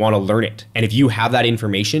something because they want to learn it. And if you have that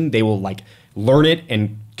information, they will like learn it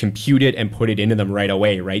and compute it and put it into them right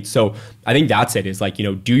away, right? So I think that's it, is like, you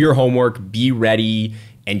know, do your homework, be ready,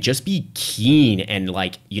 and just be keen and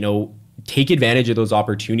like, you know, take advantage of those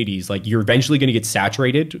opportunities. Like you're eventually going to get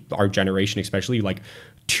saturated, our generation especially, like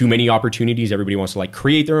too many opportunities. Everybody wants to like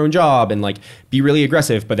create their own job and like be really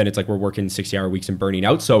aggressive, but then it's like we're working 60-hour weeks and burning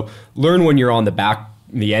out. So learn when you're on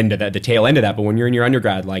the end of that, the tail end of that. But when you're in your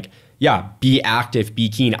undergrad, like, yeah, be active, be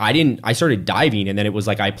keen. I started diving and then it was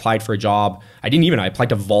like I applied for a job. I applied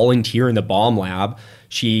to volunteer in the bomb lab.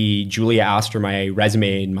 Julia asked for my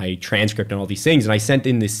resume and my transcript and all these things. And I sent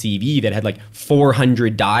in this CV that had like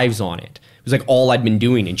 400 dives on it. It was like all I'd been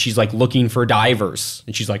doing. And she's like looking for divers.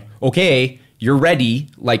 And she's like, okay, you're ready.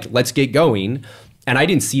 Like, let's get going. And I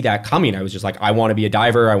didn't see that coming. I was just like, I want to be a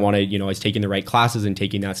diver. I want to, you know, I was taking the right classes and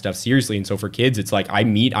taking that stuff seriously. And so for kids, it's like I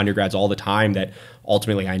meet undergrads all the time that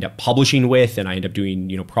ultimately I end up publishing with and I end up doing,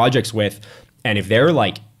 you know, projects with. And if they're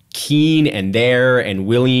like keen and there and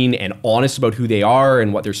willing and honest about who they are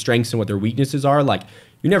and what their strengths and what their weaknesses are, like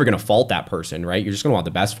you're never going to fault that person, right? You're just going to want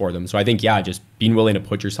the best for them. So I think, yeah, just being willing to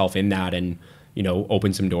put yourself in that and, you know,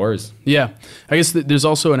 open some doors. Yeah. I guess there's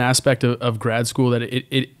also an aspect of grad school that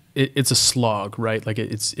it's a slog, right? Like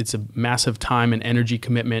it's a massive time and energy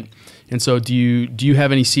commitment. And so do you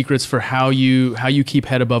have any secrets for how you keep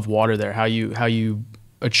head above water there? How you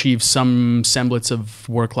achieve some semblance of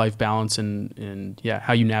work-life balance and yeah,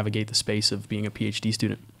 how you navigate the space of being a PhD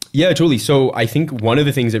student? Yeah, totally. So I think one of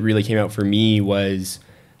the things that really came out for me was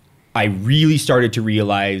I really started to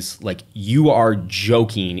realize like you are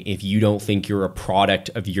joking if you don't think you're a product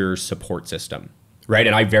of your support system, right?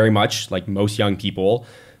 And I very much, like most young people,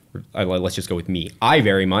 let's just go with me, I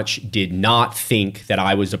very much did not think that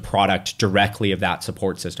I was a product directly of that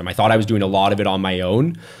support system. I thought I was doing a lot of it on my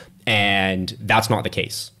own, and that's not the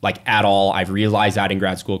case, like at all. I've realized that in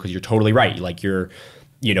grad school, because you're totally right. Like you're,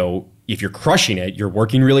 you know, if you're crushing it, you're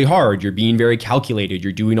working really hard, you're being very calculated,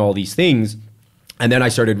 you're doing all these things. And then I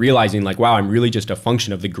started realizing like, wow, I'm really just a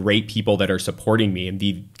function of the great people that are supporting me, and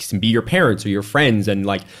can be your parents or your friends. And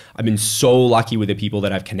like, I've been so lucky with the people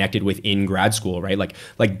that I've connected with in grad school, right? Like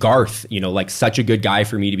Garth, you know, like such a good guy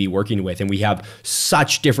for me to be working with. And we have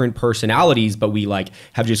such different personalities, but we like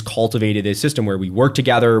have just cultivated this system where we work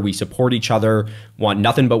together, we support each other, want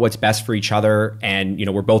nothing but what's best for each other. And, you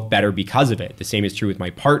know, we're both better because of it. The same is true with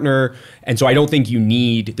my partner. And so I don't think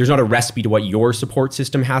there's not a recipe to what your support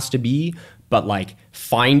system has to be, but like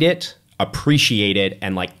find it, appreciate it,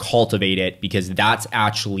 and like cultivate it, because that's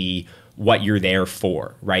actually what you're there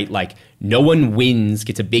for, right? Like no one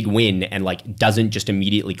gets a big win and like doesn't just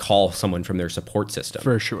immediately call someone from their support system.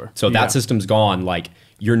 For sure. So that system's gone, like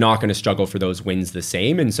you're not going to struggle for those wins the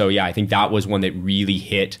same. And so, yeah, I think that was one that really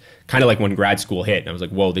hit, kind of like when grad school hit, and I was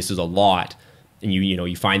like, whoa, this is a lot. And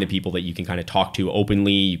you find the people that you can kind of talk to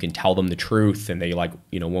openly, you can tell them the truth, and they like,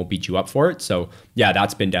 you know, won't beat you up for it. So yeah,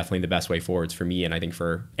 that's been definitely the best way forwards for me. And I think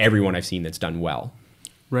for everyone I've seen that's done well.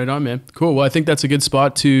 Right on, man. Cool. Well, I think that's a good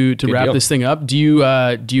spot to wrap this thing up. Do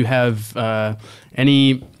you have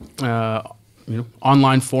any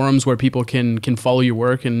online forums where people can follow your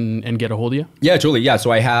work and get a hold of you? Yeah, totally. Yeah. So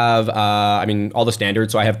I have, all the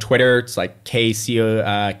standards. So I have Twitter. It's like Kieran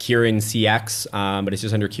CX, but it's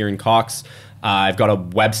just under Kieran Cox. I've got a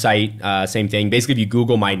website, same thing. Basically, if you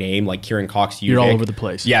Google my name, like Kieran Cox, you're all over the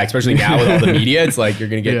place. Yeah, especially now with all the media, it's like you're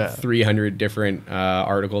going to get 300 different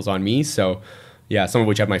articles on me. So yeah, some of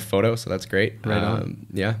which have my photo, so that's great. Right on.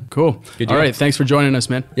 Yeah. Cool. Good deal. All right, thanks for joining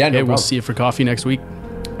us, man. Yeah, no problem. We'll see you for coffee next week.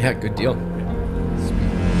 Yeah, good deal.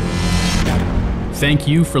 Thank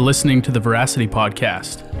you for listening to the Veracity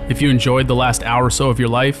podcast. If you enjoyed the last hour or so of your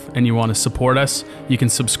life and you want to support us, you can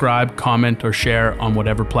subscribe, comment, or share on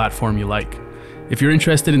whatever platform you like. If you're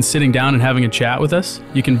interested in sitting down and having a chat with us,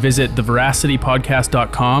 you can visit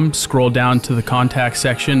theveracitypodcast.com, scroll down to the contact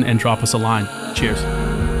section, and drop us a line. Cheers.